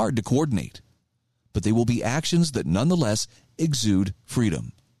and hard to coordinate, but they will be actions that nonetheless exude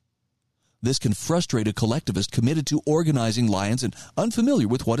freedom. This can frustrate a collectivist committed to organizing lions and unfamiliar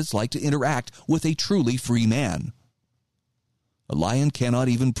with what it's like to interact with a truly free man. A lion cannot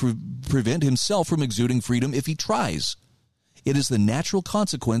even prevent himself from exuding freedom if he tries. It is the natural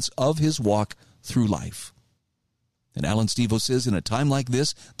consequence of his walk through life. And Alan Stevo says, in a time like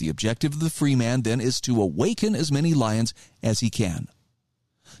this, the objective of the free man then is to awaken as many lions as he can.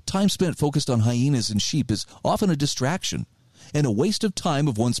 Time spent focused on hyenas and sheep is often a distraction and a waste of time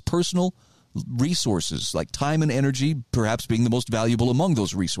of one's personal resources, like time and energy, perhaps being the most valuable among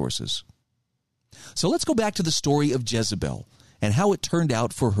those resources. So let's go back to the story of Jezebel and how it turned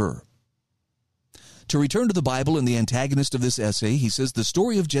out for her. To return to the Bible and the antagonist of this essay, he says the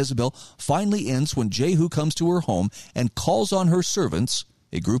story of Jezebel finally ends when Jehu comes to her home and calls on her servants,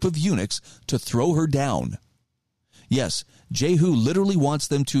 a group of eunuchs, to throw her down. Yes, Jehu literally wants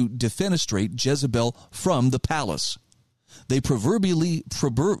them to defenestrate Jezebel from the palace. They proverbially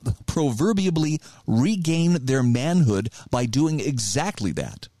regain their manhood by doing exactly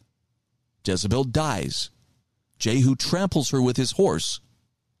that. Jezebel dies. Jehu tramples her with his horse.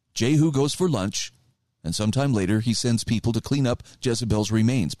 Jehu goes for lunch, and sometime later he sends people to clean up Jezebel's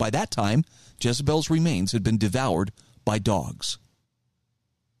remains. By that time, Jezebel's remains had been devoured by dogs.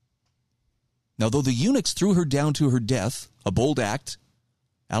 Now, though the eunuchs threw her down to her death, a bold act,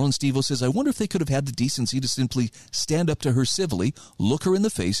 Alan Stevo says, I wonder if they could have had the decency to simply stand up to her civilly, look her in the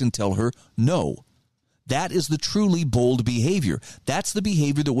face, and tell her no. That is the truly bold behavior. That's the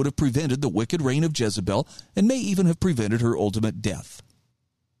behavior that would have prevented the wicked reign of Jezebel and may even have prevented her ultimate death.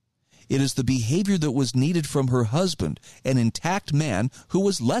 It is the behavior that was needed from her husband, an intact man who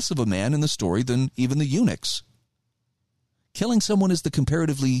was less of a man in the story than even the eunuchs. Killing someone is the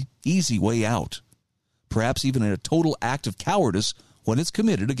comparatively easy way out, perhaps even a total act of cowardice when it's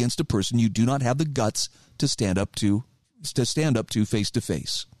committed against a person you do not have the guts to stand up to face to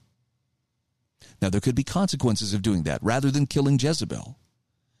face. Now, there could be consequences of doing that rather than killing Jezebel.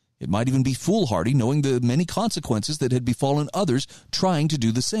 It might even be foolhardy knowing the many consequences that had befallen others trying to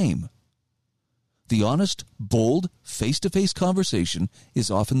do the same. The honest, bold, face-to-face conversation is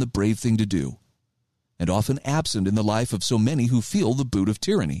often the brave thing to do, and often absent in the life of so many who feel the boot of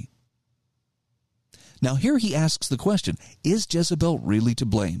tyranny. Now here he asks the question, is Jezebel really to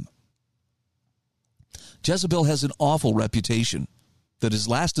blame? Jezebel has an awful reputation that has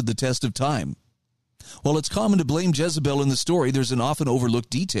lasted the test of time. While it's common to blame Jezebel in the story, there's an often overlooked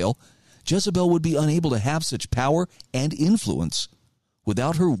detail. Jezebel would be unable to have such power and influence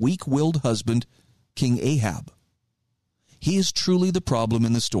without her weak-willed husband, King Ahab. He is truly the problem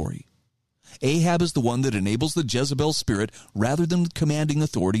in the story. Ahab is the one that enables the Jezebel spirit rather than commanding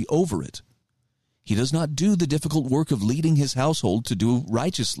authority over it. He does not do the difficult work of leading his household to do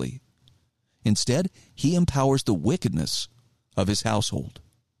righteously. Instead, he empowers the wickedness of his household.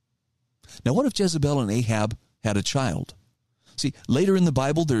 Now, what if Jezebel and Ahab had a child? See, later in the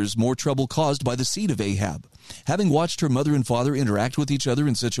Bible, there's more trouble caused by the seed of Ahab. Having watched her mother and father interact with each other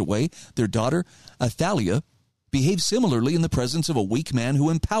in such a way, their daughter, Athaliah, behaves similarly in the presence of a weak man who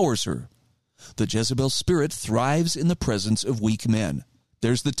empowers her. The Jezebel spirit thrives in the presence of weak men.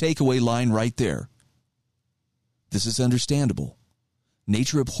 There's the takeaway line right there. This is understandable.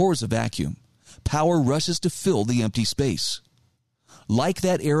 Nature abhors a vacuum. Power rushes to fill the empty space. Like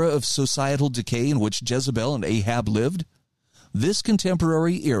that era of societal decay in which Jezebel and Ahab lived, this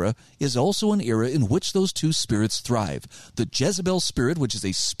contemporary era is also an era in which those two spirits thrive. The Jezebel spirit, which is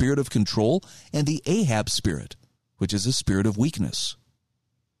a spirit of control, and the Ahab spirit, which is a spirit of weakness.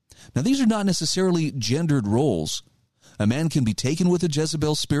 Now, these are not necessarily gendered roles. A man can be taken with a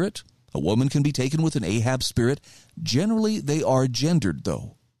Jezebel spirit. A woman can be taken with an Ahab spirit. Generally, they are gendered,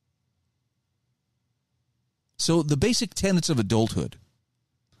 though. So the basic tenets of adulthood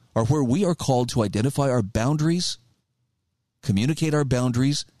are where we are called to identify our boundaries, communicate our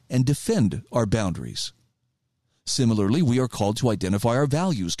boundaries, and defend our boundaries. Similarly, we are called to identify our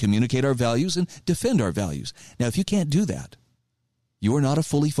values, communicate our values, and defend our values. Now, if you can't do that, you are not a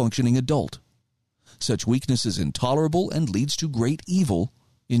fully functioning adult. Such weakness is intolerable and leads to great evil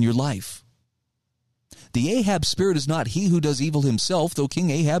in your life. The Ahab spirit is not he who does evil himself, though King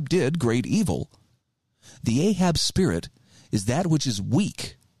Ahab did great evil. The Ahab spirit is that which is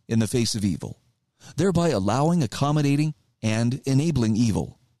weak in the face of evil, thereby allowing, accommodating, and enabling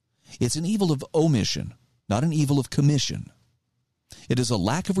evil. It's an evil of omission, not an evil of commission. It is a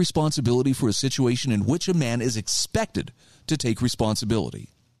lack of responsibility for a situation in which a man is expected to take responsibility.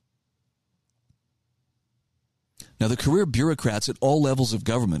 Now, the career bureaucrats at all levels of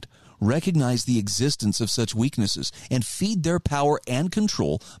government recognize the existence of such weaknesses and feed their power and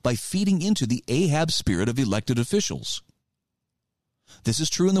control by feeding into the Ahab spirit of elected officials. This is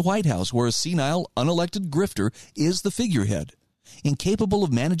true in the White House, where a senile, unelected grifter is the figurehead, incapable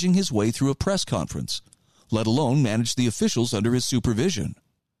of managing his way through a press conference, let alone manage the officials under his supervision.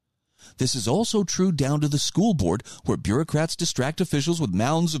 This is also true down to the school board, where bureaucrats distract officials with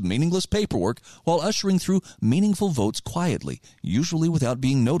mounds of meaningless paperwork while ushering through meaningful votes quietly, usually without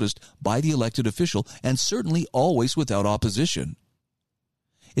being noticed by the elected official, and certainly always without opposition.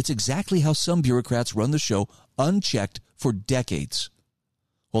 It's exactly how some bureaucrats run the show unchecked for decades,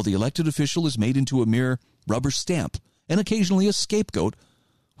 while the elected official is made into a mere rubber stamp and occasionally a scapegoat,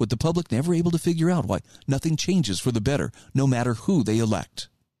 with the public never able to figure out why nothing changes for the better, no matter who they elect.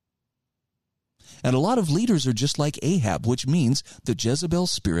 And a lot of leaders are just like Ahab, which means the Jezebel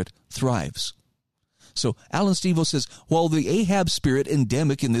spirit thrives. So Alan Stevo says, while the Ahab spirit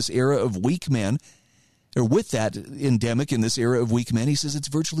endemic in this era of weak men, or with that endemic in this era of weak men, he says it's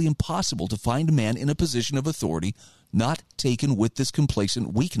virtually impossible to find a man in a position of authority not taken with this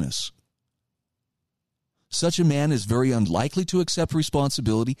complacent weakness. Such a man is very unlikely to accept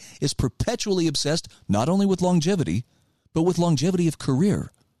responsibility, is perpetually obsessed not only with longevity, but with longevity of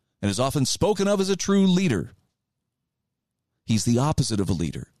career, and is often spoken of as a true leader. He's the opposite of a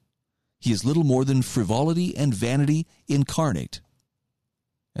leader. He is little more than frivolity and vanity incarnate.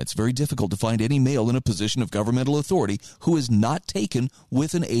 It's very difficult to find any male in a position of governmental authority who is not taken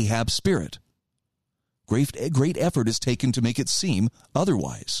with an Ahab spirit. Great effort is taken to make it seem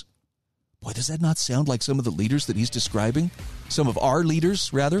otherwise. Boy, does that not sound like some of the leaders that he's describing? Some of our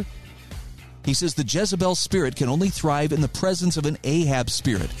leaders, rather? He says the Jezebel spirit can only thrive in the presence of an Ahab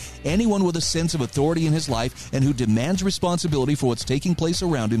spirit. Anyone with a sense of authority in his life and who demands responsibility for what's taking place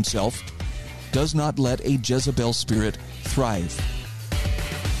around himself does not let a Jezebel spirit thrive.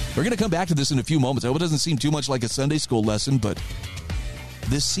 We're going to come back to this in a few moments. I hope it doesn't seem too much like a Sunday school lesson, but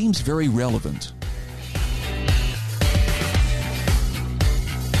this seems very relevant.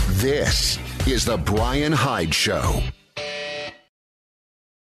 This is the Brian Hyde Show.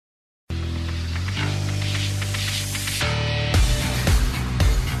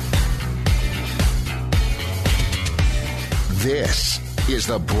 This is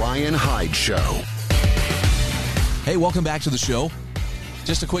the Brian Hyde Show. Hey, welcome back to the show.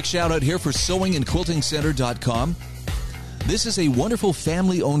 Just a quick shout out here for sewingandquiltingcenter.com. This is a wonderful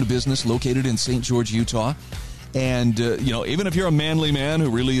family-owned business located in St. George, Utah. And, even if you're a manly man who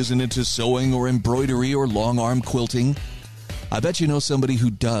really isn't into sewing or embroidery or long-arm quilting, I bet you know somebody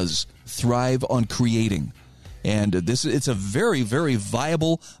who does thrive on creating. And it's a very, very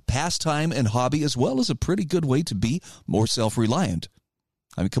viable pastime and hobby, as well as a pretty good way to be more self-reliant.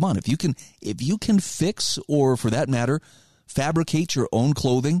 I mean, come on, if you can fix, or for that matter, fabricate your own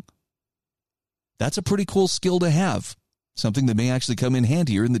clothing, that's a pretty cool skill to have. Something that may actually come in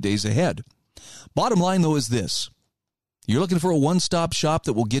handier in the days ahead. Bottom line, though, is this. You're looking for a one-stop shop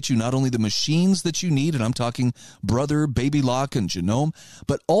that will get you not only the machines that you need, and I'm talking Brother, Baby Lock, and Genome,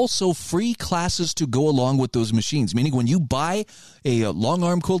 but also free classes to go along with those machines. Meaning when you buy a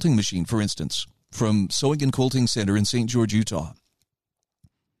long-arm quilting machine, for instance, from Sewing and Quilting Center in St. George, Utah,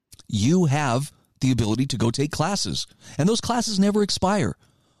 you have the ability to go take classes. And those classes never expire.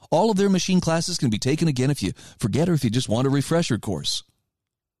 All of their machine classes can be taken again if you forget or if you just want a refresher course.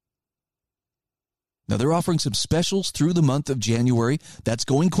 Now, they're offering some specials through the month of January. That's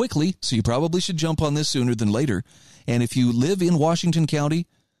going quickly, so you probably should jump on this sooner than later. And if you live in Washington County,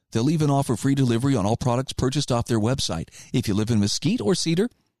 they'll even offer free delivery on all products purchased off their website. If you live in Mesquite or Cedar,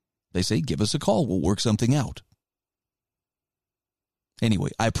 they say, give us a call. We'll work something out. Anyway,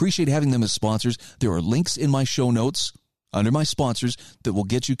 I appreciate having them as sponsors. There are links in my show notes under my sponsors that will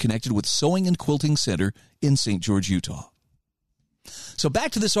get you connected with Sewing and Quilting Center in St. George, Utah. So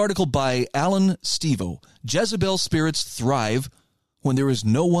back to this article by Alan Stevo. Jezebel spirits thrive when there is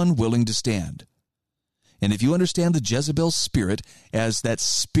no one willing to stand. And if you understand the Jezebel spirit as that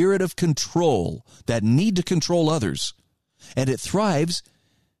spirit of control, that need to control others, and it thrives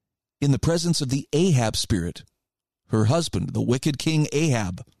in the presence of the Ahab spirit, her husband, the wicked king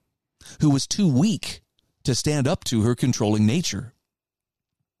Ahab, who was too weak to stand up to her controlling nature.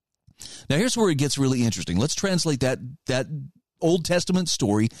 Now here's where it gets really interesting. Let's translate that Old Testament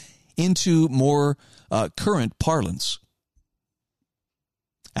story into more current parlance.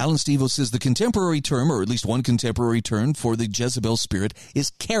 Alan Stevo says the contemporary term, or at least one contemporary term for the Jezebel spirit, is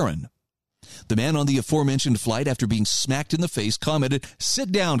Karen. The man on the aforementioned flight, after being smacked in the face, commented,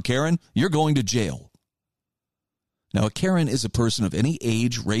 "Sit down, Karen. You're going to jail." Now, a Karen is a person of any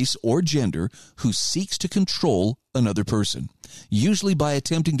age, race, or gender who seeks to control another person, usually by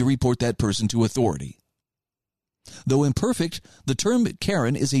attempting to report that person to authority. Though imperfect, the term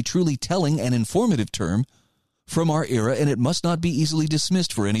Karen is a truly telling and informative term from our era, and it must not be easily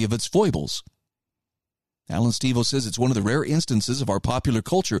dismissed for any of its foibles. Alan Stevo says it's one of the rare instances of our popular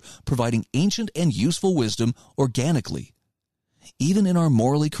culture providing ancient and useful wisdom organically, even in our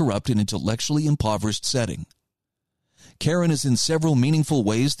morally corrupt and intellectually impoverished setting. Karen is in several meaningful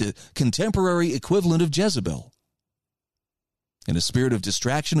ways the contemporary equivalent of Jezebel. In a spirit of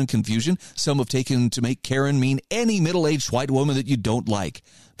distraction and confusion, some have taken to make Karen mean any middle-aged white woman that you don't like.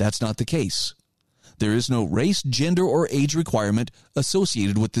 That's not the case. There is no race, gender, or age requirement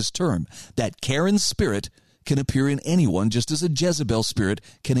associated with this term. That Karen spirit can appear in anyone just as a Jezebel spirit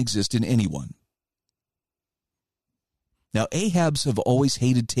can exist in anyone. Now, Ahabs have always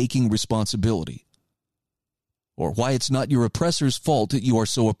hated taking responsibility, or why it's not your oppressor's fault that you are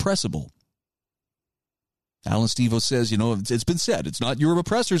so oppressible. Alan Stevo says, it's been said, it's not your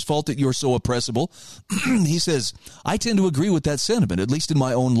oppressor's fault that you're so oppressible. He says, I tend to agree with that sentiment, at least in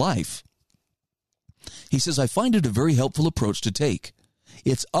my own life. He says, I find it a very helpful approach to take.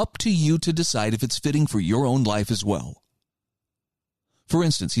 It's up to you to decide if it's fitting for your own life as well. For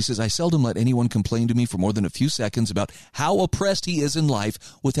instance, he says, I seldom let anyone complain to me for more than a few seconds about how oppressed he is in life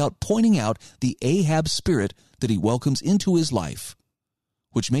without pointing out the Ahab spirit that he welcomes into his life,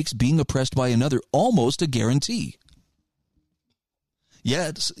 which makes being oppressed by another almost a guarantee.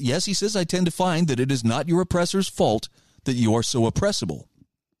 Yes, he says, I tend to find that it is not your oppressor's fault that you are so oppressible.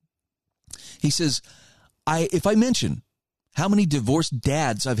 He says, if I mention how many divorced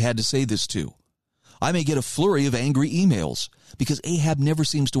dads I've had to say this to, I may get a flurry of angry emails because Ahab never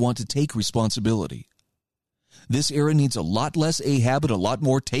seems to want to take responsibility. This era needs a lot less Ahab and a lot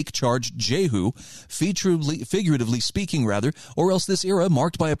more take-charge Jehu, figuratively speaking, or else this era,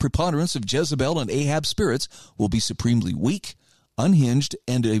 marked by a preponderance of Jezebel and Ahab spirits, will be supremely weak, unhinged,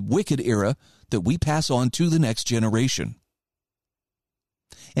 and a wicked era that we pass on to the next generation.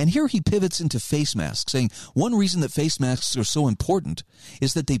 And here he pivots into face masks, saying one reason that face masks are so important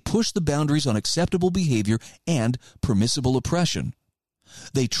is that they push the boundaries on acceptable behavior and permissible oppression.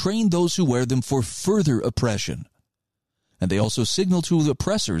 They train those who wear them for further oppression. And they also signal to the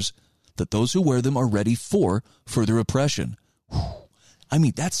oppressors that those who wear them are ready for further oppression. I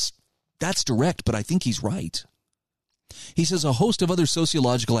mean, that's direct, but I think he's right. He says a host of other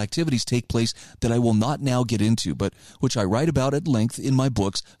sociological activities take place that I will not now get into, but which I write about at length in my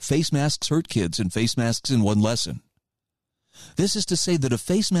books, Face Masks Hurt Kids and Face Masks in One Lesson. This is to say that a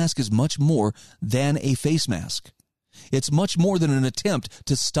face mask is much more than a face mask. It's much more than an attempt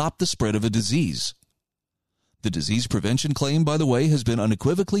to stop the spread of a disease. The disease prevention claim, by the way, has been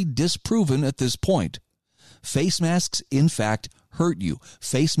unequivocally disproven at this point. Face masks, in fact, hurt you.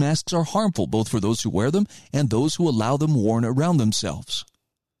 Face masks are harmful both for those who wear them and those who allow them worn around themselves.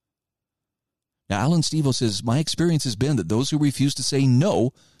 Now, Alan Stevo says, my experience has been that those who refuse to say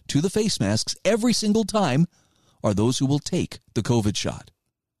no to the face masks every single time are those who will take the COVID shot.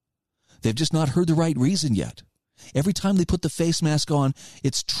 They've just not heard the right reason yet. Every time they put the face mask on,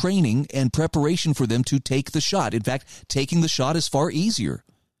 it's training and preparation for them to take the shot. In fact, taking the shot is far easier.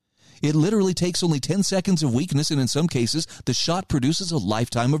 It literally takes only 10 seconds of weakness, and in some cases, the shot produces a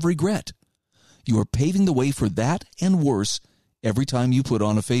lifetime of regret. You are paving the way for that and worse every time you put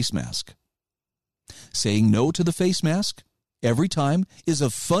on a face mask. Saying no to the face mask every time is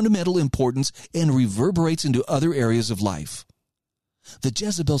of fundamental importance and reverberates into other areas of life. The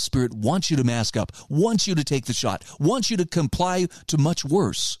Jezebel spirit wants you to mask up, wants you to take the shot, wants you to comply to much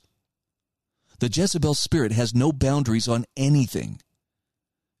worse. The Jezebel spirit has no boundaries on anything.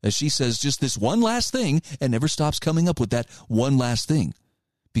 As she says just this one last thing and never stops coming up with that one last thing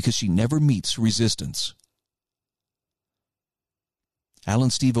because she never meets resistance. Alan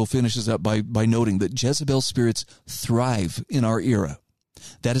Stevo finishes up by noting that Jezebel spirits thrive in our era.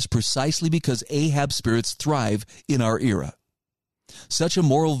 That is precisely because Ahab spirits thrive in our era. Such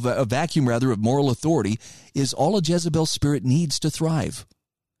a vacuum of moral authority is all a Jezebel spirit needs to thrive.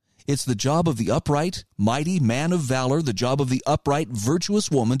 It's the job of the upright, mighty man of valor, the job of the upright,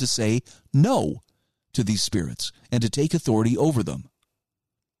 virtuous woman to say no to these spirits and to take authority over them.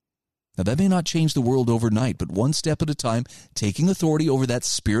 Now, that may not change the world overnight, but one step at a time, taking authority over that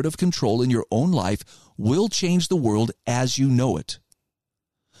spirit of control in your own life will change the world as you know it.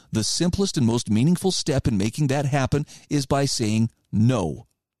 The simplest and most meaningful step in making that happen is by saying no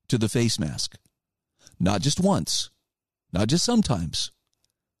to the face mask. Not just once, not just sometimes,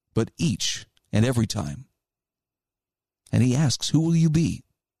 but each and every time. And he asks, who will you be?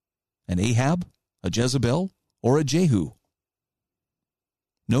 An Ahab, a Jezebel, or a Jehu?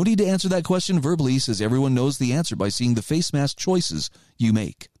 No need to answer that question verbally, says everyone knows the answer by seeing the face mask choices you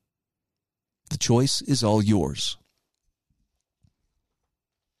make. The choice is all yours.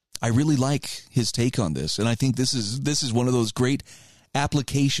 I really like his take on this, and I think this is one of those great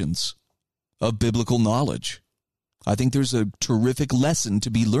applications of biblical knowledge. I think there's a terrific lesson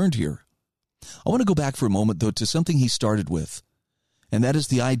to be learned here. I want to go back for a moment, though, to something he started with, and that is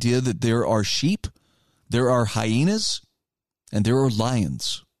the idea that there are sheep, there are hyenas, and there are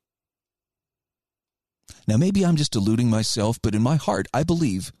lions. Now, maybe I'm just deluding myself, but in my heart, I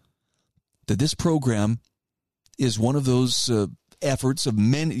believe that this program is one of those efforts of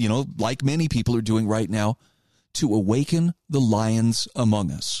many, like many people are doing right now, to awaken the lions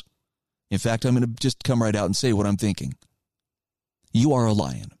among us. In fact, I'm going to just come right out and say what I'm thinking. You are a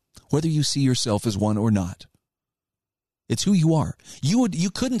lion, whether you see yourself as one or not. It's who you are. You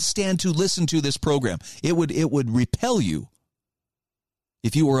couldn't stand to listen to this program. It would repel you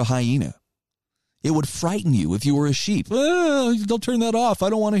if you were a hyena. It would frighten you if you were a sheep. They'll turn that off. I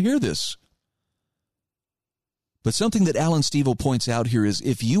don't want to hear this. But something that Alan Stevo points out here is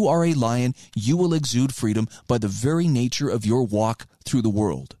if you are a lion, you will exude freedom by the very nature of your walk through the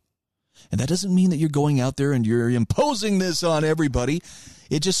world. And that doesn't mean that you're going out there and you're imposing this on everybody.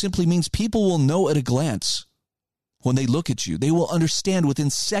 It just simply means people will know at a glance when they look at you. They will understand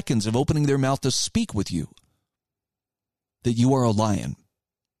within seconds of opening their mouth to speak with you that you are a lion.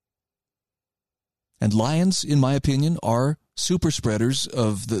 And lions, in my opinion, are super spreaders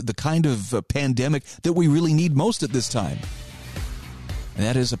of the kind of pandemic that we really need most at this time. And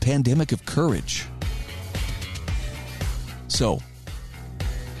that is a pandemic of courage. So,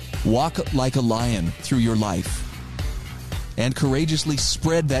 walk like a lion through your life and courageously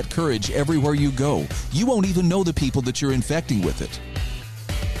spread that courage everywhere you go. You won't even know the people that you're infecting with it.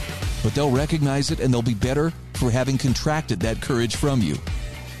 But they'll recognize it and they'll be better for having contracted that courage from you.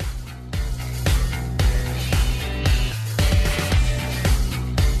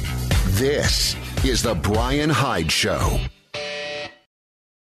 This is the Brian Hyde Show.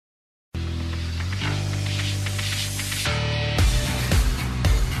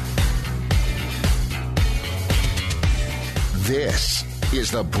 This is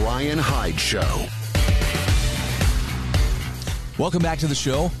the Brian Hyde Show. Welcome back to the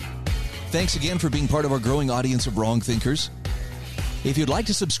show. Thanks again for being part of our growing audience of wrong thinkers. If you'd like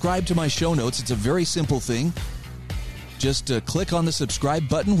to subscribe to my show notes, it's a very simple thing. Just click on the subscribe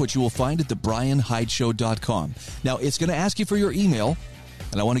button, which you will find at thebrianhydeshow.com. Now, it's going to ask you for your email,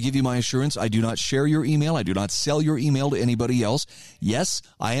 and I want to give you my assurance. I do not share your email. I do not sell your email to anybody else. Yes,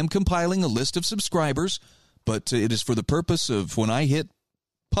 I am compiling a list of subscribers, but it is for the purpose of when I hit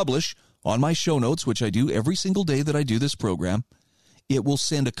publish on my show notes, which I do every single day that I do this program, it will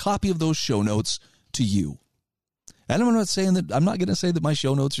send a copy of those show notes to you. And I'm not going to say that my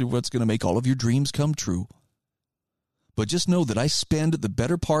show notes are what's going to make all of your dreams come true. But just know that I spend the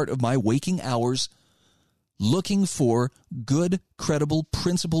better part of my waking hours looking for good, credible,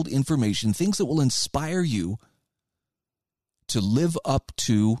 principled information, things that will inspire you to live up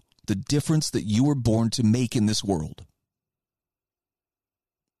to the difference that you were born to make in this world.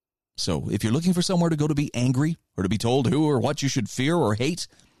 So if you're looking for somewhere to go to be angry or to be told who or what you should fear or hate,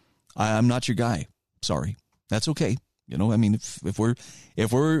 I'm not your guy. Sorry. That's okay. You know, I mean, if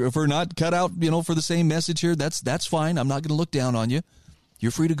we're not cut out, you know, for the same message here, that's fine. I'm not going to look down on you.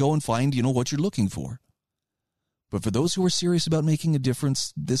 You're free to go and find, you know, what you're looking for. But for those who are serious about making a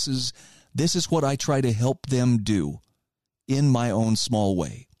difference, this is what I try to help them do in my own small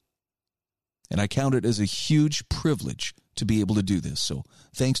way. And I count it as a huge privilege to be able to do this. So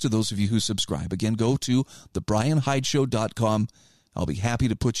thanks to those of you who subscribe. Again, go to thebrianhydeshow.com. I'll be happy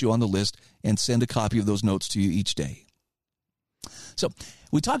to put you on the list and send a copy of those notes to you each day. So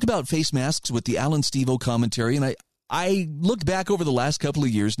we talked about face masks with the Alan Stevo commentary, and I looked back over the last couple of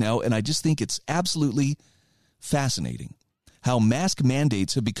years now, and I just think it's absolutely fascinating how mask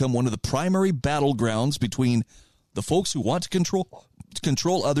mandates have become one of the primary battlegrounds between the folks who want to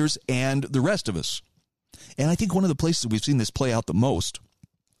control others and the rest of us. And I think one of the places we've seen this play out the most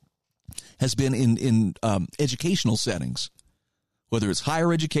has been in educational settings, whether it's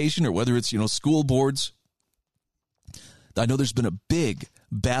higher education or whether it's, you know, school boards. I know there's been a big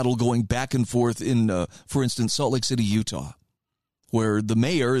battle going back and forth in, for instance, Salt Lake City, Utah, where the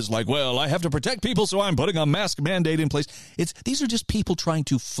mayor is like, well, I have to protect people, so I'm putting a mask mandate in place. These are just people trying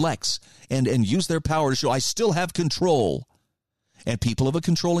to flex and use their power to show I still have control. And people of a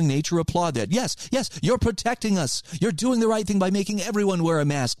controlling nature applaud that. Yes, you're protecting us. You're doing the right thing by making everyone wear a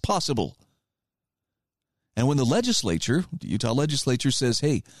mask possible. And when the Utah legislature says,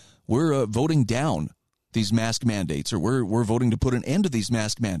 hey, we're voting down these mask mandates, or we're voting to put an end to these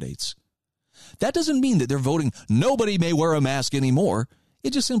mask mandates, that doesn't mean that they're voting nobody may wear a mask anymore.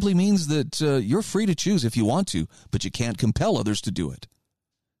 It just simply means that you're free to choose if you want to, but you can't compel others to do it.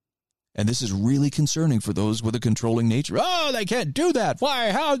 And this is really concerning for those with a controlling nature. Oh, they can't do that.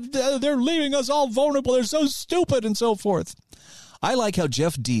 Why? How? They're leaving us all vulnerable. They're so stupid and so forth. I like how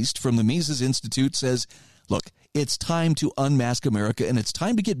Jeff Deist from the Mises Institute says, look, it's time to unmask America, and it's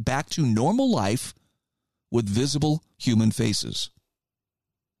time to get back to normal life with visible human faces.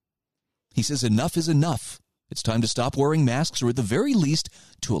 He says enough is enough. It's time to stop wearing masks, or at the very least,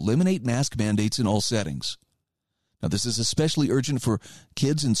 to eliminate mask mandates in all settings. Now, this is especially urgent for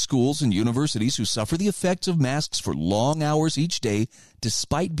kids in schools and universities who suffer the effects of masks for long hours each day,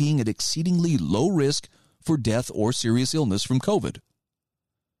 despite being at exceedingly low risk for death or serious illness from COVID.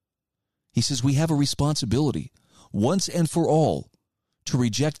 He says we have a responsibility, once and for all, to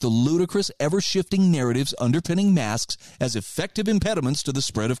reject the ludicrous, ever-shifting narratives underpinning masks as effective impediments to the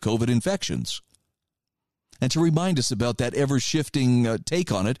spread of COVID infections. And to remind us about that ever-shifting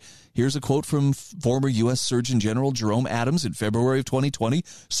take on it, here's a quote from former U.S. Surgeon General Jerome Adams in February of 2020.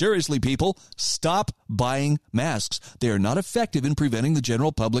 Seriously, people, stop buying masks. They are not effective in preventing the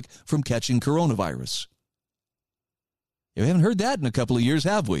general public from catching coronavirus. We haven't heard that in a couple of years,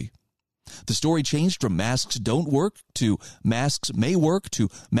 have we? The story changed from masks don't work to masks may work to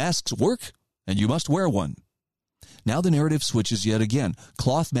masks work and you must wear one. Now the narrative switches yet again.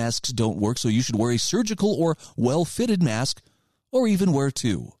 Cloth masks don't work, so you should wear a surgical or well-fitted mask, or even wear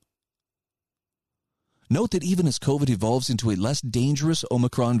two. Note that even as COVID evolves into a less dangerous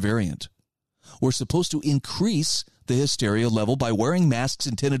Omicron variant, we're supposed to increase the hysteria level by wearing masks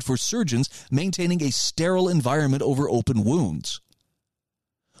intended for surgeons maintaining a sterile environment over open wounds.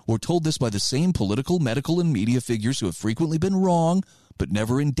 We're told this by the same political, medical, and media figures who have frequently been wrong, but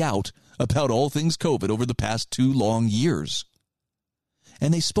never in doubt, about all things COVID over the past 2 long years.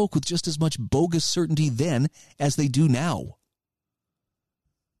 And they spoke with just as much bogus certainty then as they do now.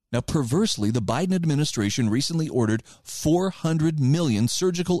 Now, perversely, the Biden administration recently ordered 400 million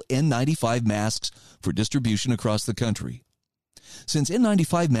surgical N95 masks for distribution across the country. Since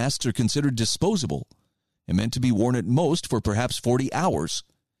N95 masks are considered disposable and meant to be worn at most for perhaps 40 hours,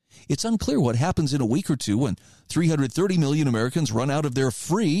 it's unclear what happens in a week or two when 330 million Americans run out of their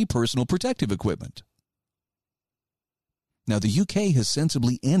free personal protective equipment. Now, the UK has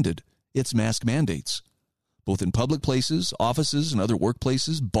sensibly ended its mask mandates, both in public places, offices and other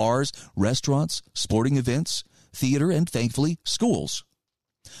workplaces, bars, restaurants, sporting events, theater, and, thankfully, schools.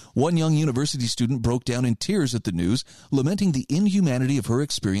 One young university student broke down in tears at the news, lamenting the inhumanity of her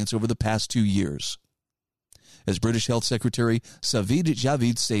experience over the past 2 years. As British Health Secretary Savid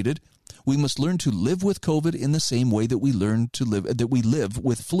Javid stated, we must learn to live with COVID in the same way that we live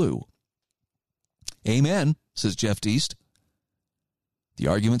with flu. Amen, says Jeff Deist. The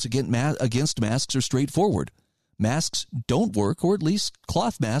arguments against masks are straightforward. Masks don't work, or at least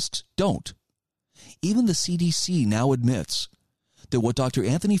cloth masks don't. Even the CDC now admits that what Dr.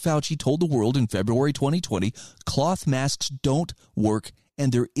 Anthony Fauci told the world in February 2020, cloth masks don't work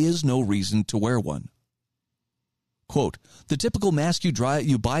and there is no reason to wear one. Quote, the typical mask you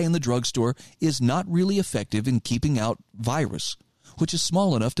buy in the drugstore is not really effective in keeping out virus. which is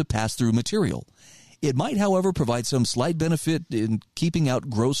small enough to pass through material. It might, however, provide some slight benefit in keeping out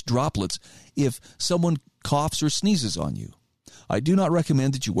gross droplets if someone coughs or sneezes on you. I do not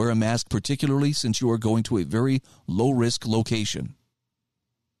recommend that you wear a mask, particularly since you are going to a very low-risk location.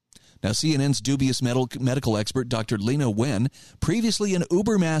 Now, CNN's dubious medical expert, Dr. Lena Wen, previously an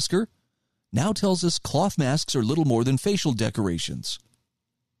Uber masker, now tells us cloth masks are little more than facial decorations.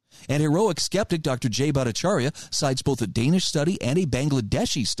 And heroic skeptic Dr. Jay Bhattacharya cites both a Danish study and a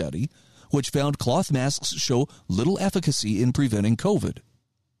Bangladeshi study, which found cloth masks show little efficacy in preventing COVID.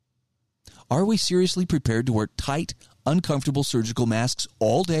 Are we seriously prepared to wear tight, uncomfortable surgical masks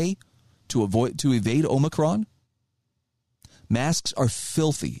all day to evade Omicron? Masks are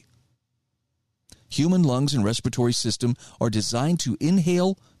filthy. Human lungs and respiratory system are designed to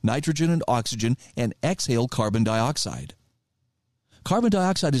inhale nitrogen and oxygen and exhale carbon dioxide. Carbon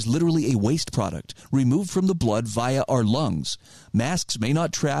dioxide is literally a waste product removed from the blood via our lungs. Masks may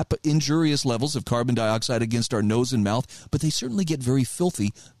not trap injurious levels of carbon dioxide against our nose and mouth, but they certainly get very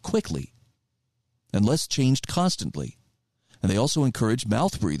filthy quickly, unless changed constantly. And they also encourage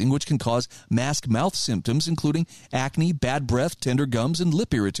mouth breathing, which can cause mask mouth symptoms, including acne, bad breath, tender gums, and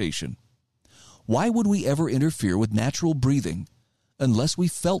lip irritation. Why would we ever interfere with natural breathing unless we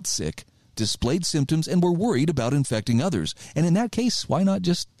felt sick, displayed symptoms, and were worried about infecting others? And in that case, why not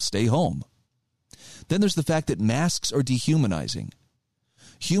just stay home? Then there's the fact that masks are dehumanizing.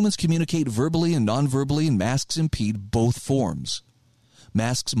 Humans communicate verbally and non-verbally, and masks impede both forms.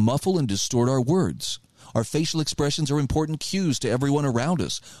 Masks muffle and distort our words. Our facial expressions are important cues to everyone around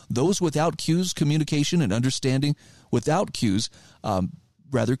us. Those without cues, communication and understanding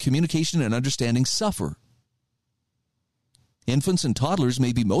suffer. Infants and toddlers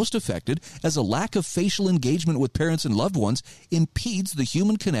may be most affected, as a lack of facial engagement with parents and loved ones impedes the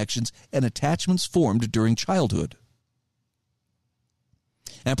human connections and attachments formed during childhood.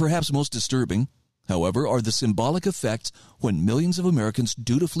 And perhaps most disturbing, however, are the symbolic effects when millions of Americans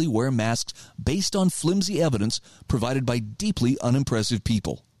dutifully wear masks based on flimsy evidence provided by deeply unimpressive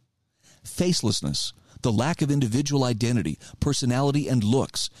people. Facelessness, the lack of individual identity, personality, and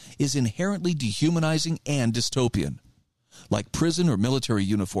looks, is inherently dehumanizing and dystopian. Like prison or military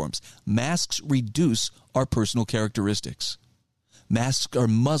uniforms, masks reduce our personal characteristics. Masks are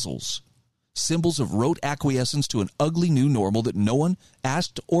muzzles, symbols of rote acquiescence to an ugly new normal that no one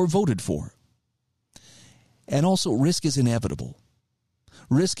asked or voted for. And also, risk is inevitable.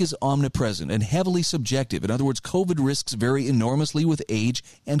 Risk is omnipresent and heavily subjective. In other words, COVID risks vary enormously with age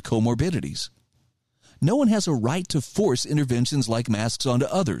and comorbidities. No one has a right to force interventions like masks onto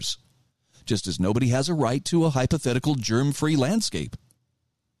others, just as nobody has a right to a hypothetical germ-free landscape.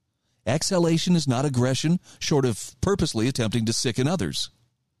 Exhalation is not aggression, short of purposely attempting to sicken others.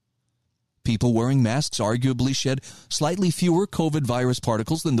 People wearing masks arguably shed slightly fewer COVID virus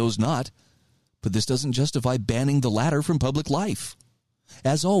particles than those not, but this doesn't justify banning the latter from public life.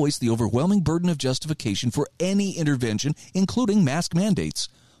 As always, the overwhelming burden of justification for any intervention, including mask mandates,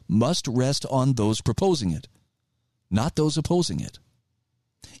 must rest on those proposing it, not those opposing it.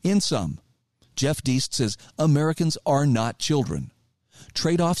 In sum, Jeff Deist says Americans are not children.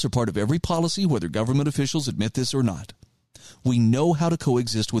 Trade-offs are part of every policy, whether government officials admit this or not. We know how to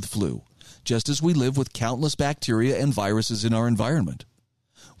coexist with flu, just as we live with countless bacteria and viruses in our environment.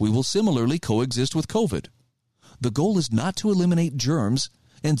 We will similarly coexist with COVID. The goal is not to eliminate germs,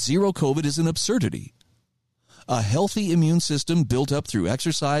 and zero COVID is an absurdity. A healthy immune system built up through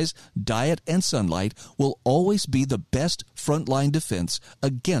exercise, diet, and sunlight will always be the best frontline defense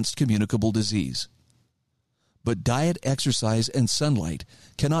against communicable disease. But diet, exercise, and sunlight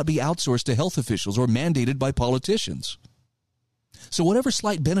cannot be outsourced to health officials or mandated by politicians. So whatever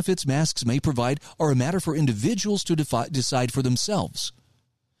slight benefits masks may provide are a matter for individuals to decide for themselves.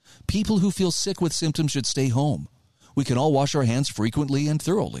 People who feel sick with symptoms should stay home. We can all wash our hands frequently and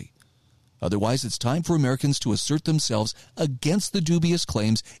thoroughly. Otherwise, it's time for Americans to assert themselves against the dubious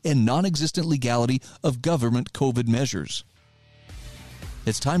claims and non-existent legality of government COVID measures.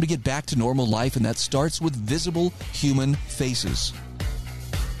 It's time to get back to normal life, and that starts with visible human faces.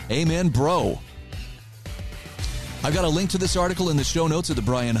 Amen, bro. I've got a link to this article in the show notes at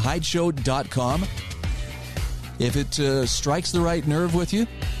thebrianhydeshow.com. If it strikes the right nerve with you,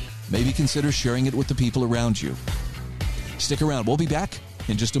 maybe consider sharing it with the people around you. Stick around. We'll be back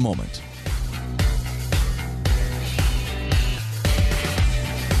in just a moment.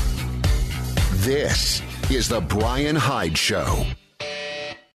 This is The Brian Hyde Show.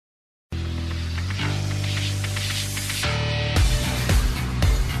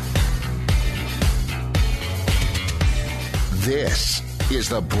 This is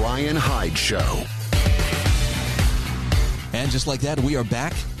The Brian Hyde Show. And just like that, we are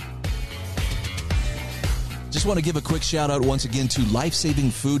back. Just want to give a quick shout out once again to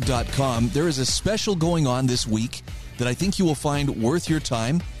lifesavingfood.com. There is a special going on this week that I think you will find worth your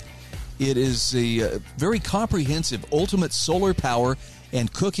time. It is a very comprehensive ultimate solar power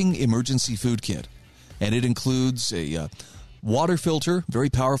and cooking emergency food kit. And it includes a water filter,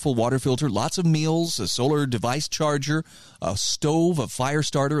 very powerful water filter, lots of meals, a solar device charger, a stove, a fire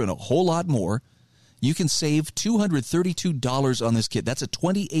starter, and a whole lot more. You can save $232 on this kit. That's a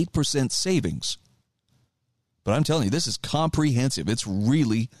 28% savings. But I'm telling you, this is comprehensive. It's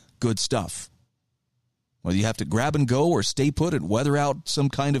really good stuff. Whether you have to grab and go or stay put and weather out some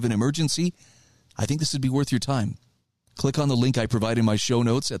kind of an emergency, I think this would be worth your time. Click on the link I provide in my show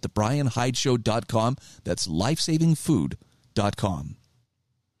notes at thebrianhydeshow.com. That's lifesavingfood.com.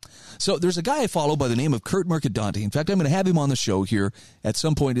 So there's a guy I follow by the name of Kurt Mercadante. In fact, I'm going to have him on the show here at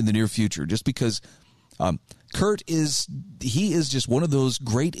some point in the near future, just because Kurt is just one of those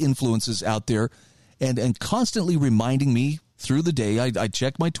great influences out there. And constantly reminding me through the day, I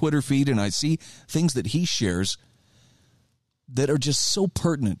check my Twitter feed and I see things that he shares that are just so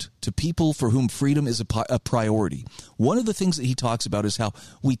pertinent to people for whom freedom is a priority. One of the things that he talks about is how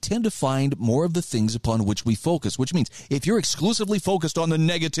we tend to find more of the things upon which we focus, which means if you're exclusively focused on the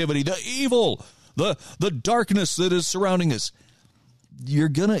negativity, the evil, the darkness that is surrounding us, you're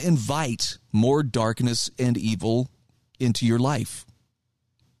going to invite more darkness and evil into your life.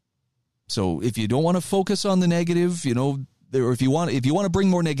 So if you don't want to focus on the negative, or if you want to bring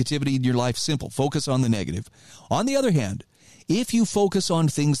more negativity in your life, simple, focus on the negative. On the other hand, if you focus on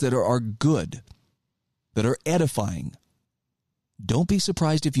things that are good, that are edifying, don't be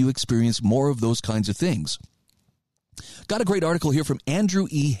surprised if you experience more of those kinds of things. Got a great article here from Andrew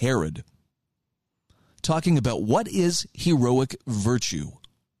E. Herod talking about what is heroic virtue.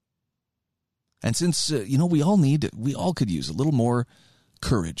 And since, we all could use a little more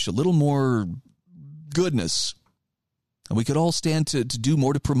courage, a little more goodness. And we could all stand to do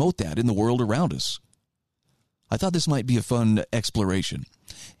more to promote that in the world around us. I thought this might be a fun exploration.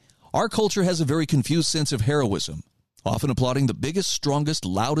 Our culture has a very confused sense of heroism, often applauding the biggest, strongest,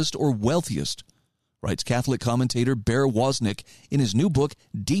 loudest, or wealthiest, writes Catholic commentator Bear Wozniak in his new book,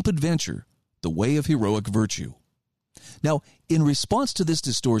 Deep Adventure, The Way of Heroic Virtue. Now, in response to this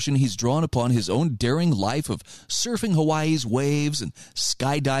distortion, he's drawn upon his own daring life of surfing Hawaii's waves and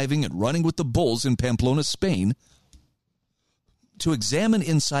skydiving and running with the bulls in Pamplona, Spain, to examine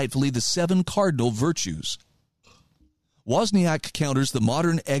insightfully the 7 cardinal virtues. Wozniak counters the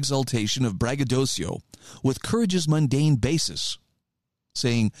modern exaltation of braggadocio with courage's mundane basis,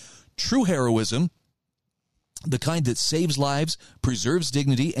 saying, true heroism, the kind that saves lives, preserves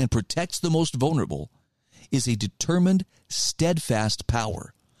dignity, and protects the most vulnerable, is a determined, steadfast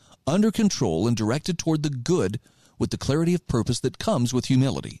power, under control and directed toward the good with the clarity of purpose that comes with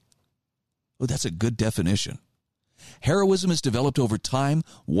humility. Oh, that's a good definition. Heroism is developed over time,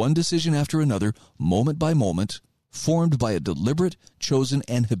 one decision after another, moment by moment, formed by a deliberate, chosen,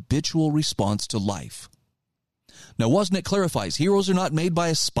 and habitual response to life. Now, Wozniak clarifies, heroes are not made by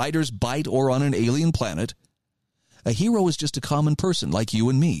a spider's bite or on an alien planet. A hero is just a common person like you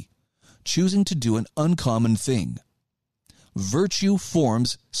and me, choosing to do an uncommon thing. Virtue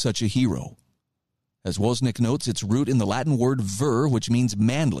forms such a hero. As Wozniak notes, its root in the Latin word vir, which means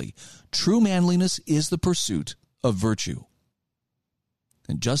manly. True manliness is the pursuit of virtue.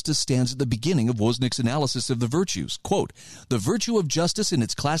 And justice stands at the beginning of Wozniak's analysis of the virtues. Quote, the virtue of justice in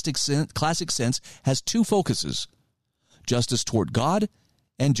its classic sense has 2 focuses: justice toward God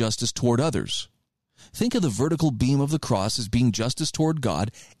and justice toward others. Think of the vertical beam of the cross as being justice toward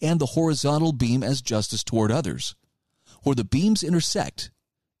God and the horizontal beam as justice toward others. Where the beams intersect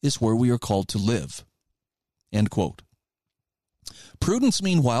is where we are called to live. End quote. Prudence,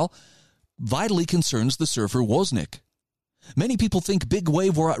 meanwhile, vitally concerns the surfer Wozniak. Many people think big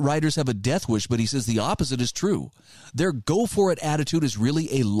wave riders have a death wish, but he says the opposite is true. Their go-for-it attitude is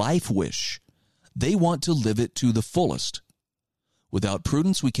really a life wish. They want to live it to the fullest. Without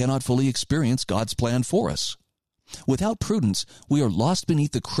prudence, we cannot fully experience God's plan for us. Without prudence, we are lost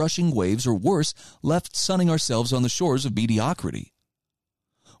beneath the crushing waves, or worse, left sunning ourselves on the shores of mediocrity.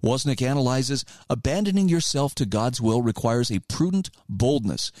 Wozniak analyzes, abandoning yourself to God's will requires a prudent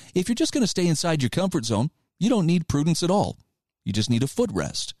boldness. If you're just going to stay inside your comfort zone, you don't need prudence at all. You just need a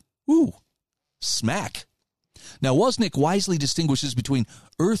footrest. Ooh, smack. Now, Wozniak wisely distinguishes between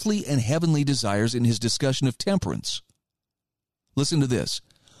earthly and heavenly desires in his discussion of temperance. Listen to this.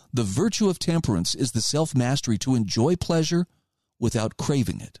 The virtue of temperance is the self-mastery to enjoy pleasure without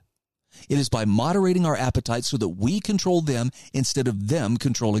craving it. It is by moderating our appetites so that we control them instead of them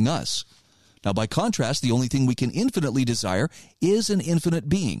controlling us. Now, by contrast, the only thing we can infinitely desire is an infinite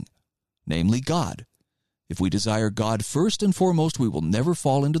being, namely God. If we desire God first and foremost, we will never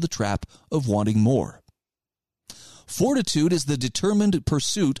fall into the trap of wanting more. Fortitude is the determined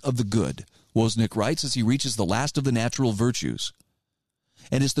pursuit of the good, Wozniak writes as he reaches the last of the natural virtues,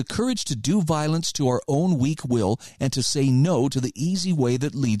 and is the courage to do violence to our own weak will and to say no to the easy way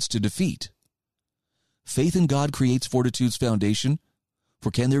that leads to defeat. Faith in God creates fortitude's foundation, for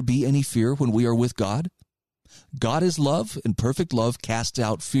can there be any fear when we are with God? God is love, and perfect love casts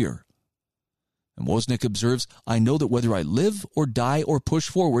out fear. And Wozniak observes, I know that whether I live or die or push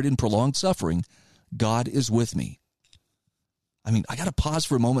forward in prolonged suffering, God is with me. I mean, I got to pause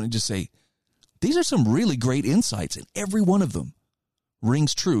for a moment and just say, these are some really great insights, and every one of them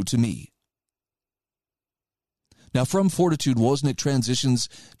rings true to me. Now, from fortitude, Wozniak transitions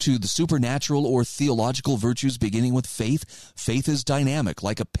to the supernatural or theological virtues, beginning with faith. Faith is dynamic,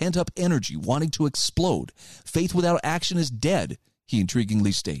 like a pent-up energy wanting to explode. Faith without action is dead, he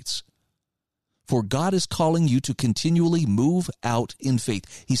intriguingly states. For God is calling you to continually move out in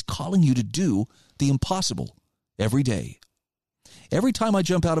faith. He's calling you to do the impossible every day. Every time I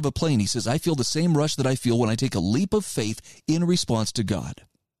jump out of a plane, he says, I feel the same rush that I feel when I take a leap of faith in response to God.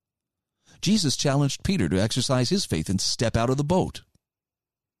 Jesus challenged Peter to exercise his faith and step out of the boat.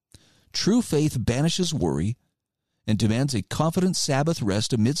 True faith banishes worry and demands a confident Sabbath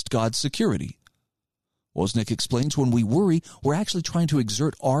rest amidst God's security. Wozniak explains when we worry, we're actually trying to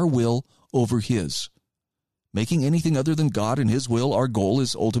exert our will over his. Making anything other than God and his will our goal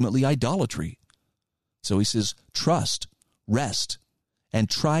is ultimately idolatry. So he says, trust, rest, and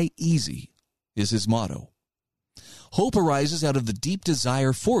try easy is his motto. Hope arises out of the deep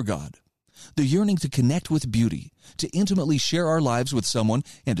desire for God, the yearning to connect with beauty, to intimately share our lives with someone,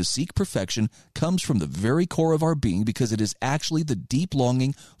 and to seek perfection comes from the very core of our being because it is actually the deep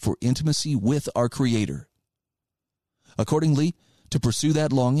longing for intimacy with our Creator. Accordingly, to pursue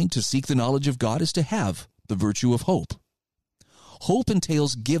that longing, to seek the knowledge of God, is to have the virtue of hope. Hope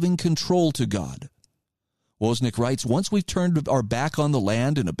entails giving control to God. Wozniak writes, once we've turned our back on the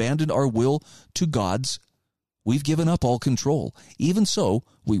land and abandoned our will to God's, we've given up all control. Even so,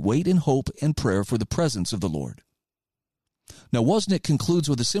 we wait in hope and prayer for the presence of the Lord. Now, Wozniak concludes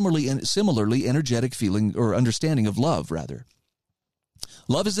with a similarly energetic feeling or understanding of love, rather.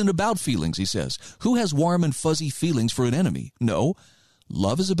 Love isn't about feelings, he says. Who has warm and fuzzy feelings for an enemy? No,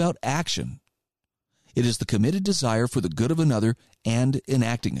 love is about action. It is the committed desire for the good of another and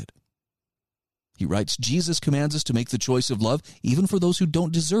enacting it. He writes, Jesus commands us to make the choice of love even for those who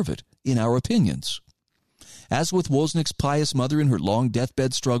don't deserve it, in our opinions. As with Wozniak's pious mother in her long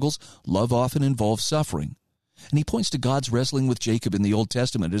deathbed struggles, love often involves suffering. And he points to God's wrestling with Jacob in the Old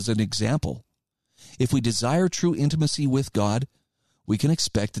Testament as an example. If we desire true intimacy with God, we can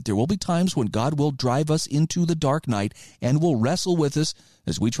expect that there will be times when God will drive us into the dark night and will wrestle with us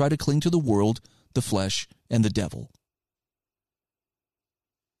as we try to cling to the world, the flesh, and the devil.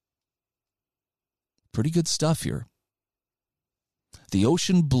 Pretty good stuff here. The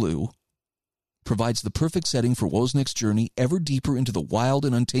ocean blue provides the perfect setting for Wozniak's journey ever deeper into the wild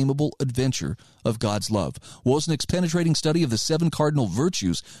and untamable adventure of God's love. Wozniak's penetrating study of the 7 cardinal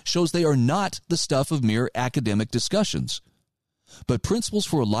virtues shows they are not the stuff of mere academic discussions, but principles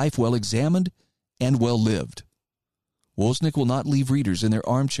for a life well examined and well lived. Wozniak will not leave readers in their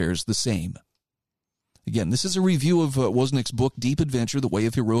armchairs the same. Again, this is a review of Wozniak's book, Deep Adventure, The Way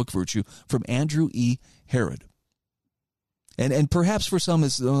of Heroic Virtue, from Andrew E. Herod. And perhaps for some,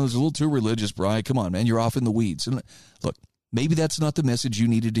 it's a little too religious, Brian. Come on, man, you're off in the weeds. And look, maybe that's not the message you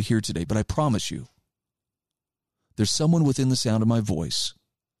needed to hear today, but I promise you, there's someone within the sound of my voice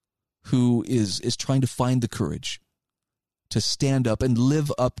who is trying to find the courage to stand up and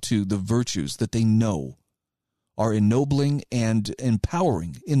live up to the virtues that they know are ennobling and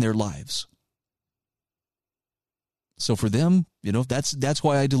empowering in their lives. So for them, that's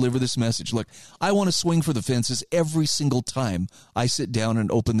why I deliver this message. Look, I want to swing for the fences every single time I sit down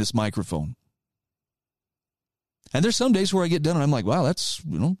and open this microphone. And there's some days where I get done and I'm like, wow, that's,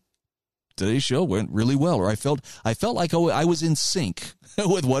 today's show went really well. Or I felt like I was in sync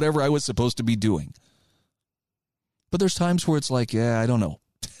with whatever I was supposed to be doing. But there's times where it's like, yeah, I don't know.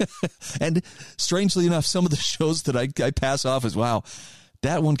 And strangely enough, some of the shows that I pass off as, wow,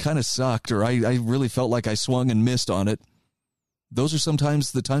 that one kind of sucked, or I really felt like I swung and missed on it. Those are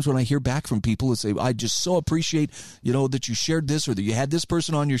sometimes the times when I hear back from people who say, I just so appreciate, that you shared this, or that you had this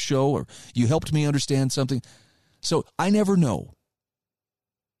person on your show, or you helped me understand something. So I never know.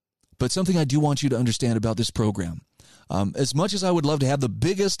 But something I do want you to understand about this program, as much as I would love to have the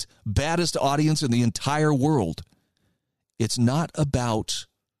biggest, baddest audience in the entire world, it's not about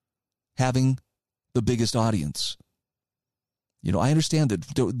having the biggest audience. You know, I understand that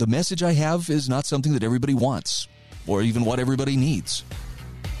the message I have is not something that everybody wants or even what everybody needs.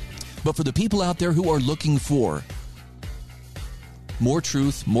 But for the people out there who are looking for more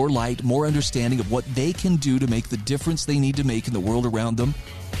truth, more light, more understanding of what they can do to make the difference they need to make in the world around them,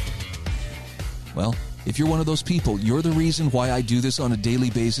 well, if you're one of those people, you're the reason why I do this on a daily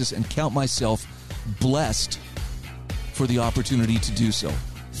basis and count myself blessed for the opportunity to do so.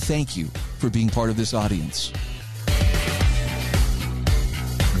 Thank you for being part of this audience.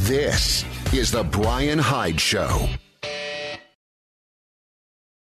 This is The Brian Hyde Show.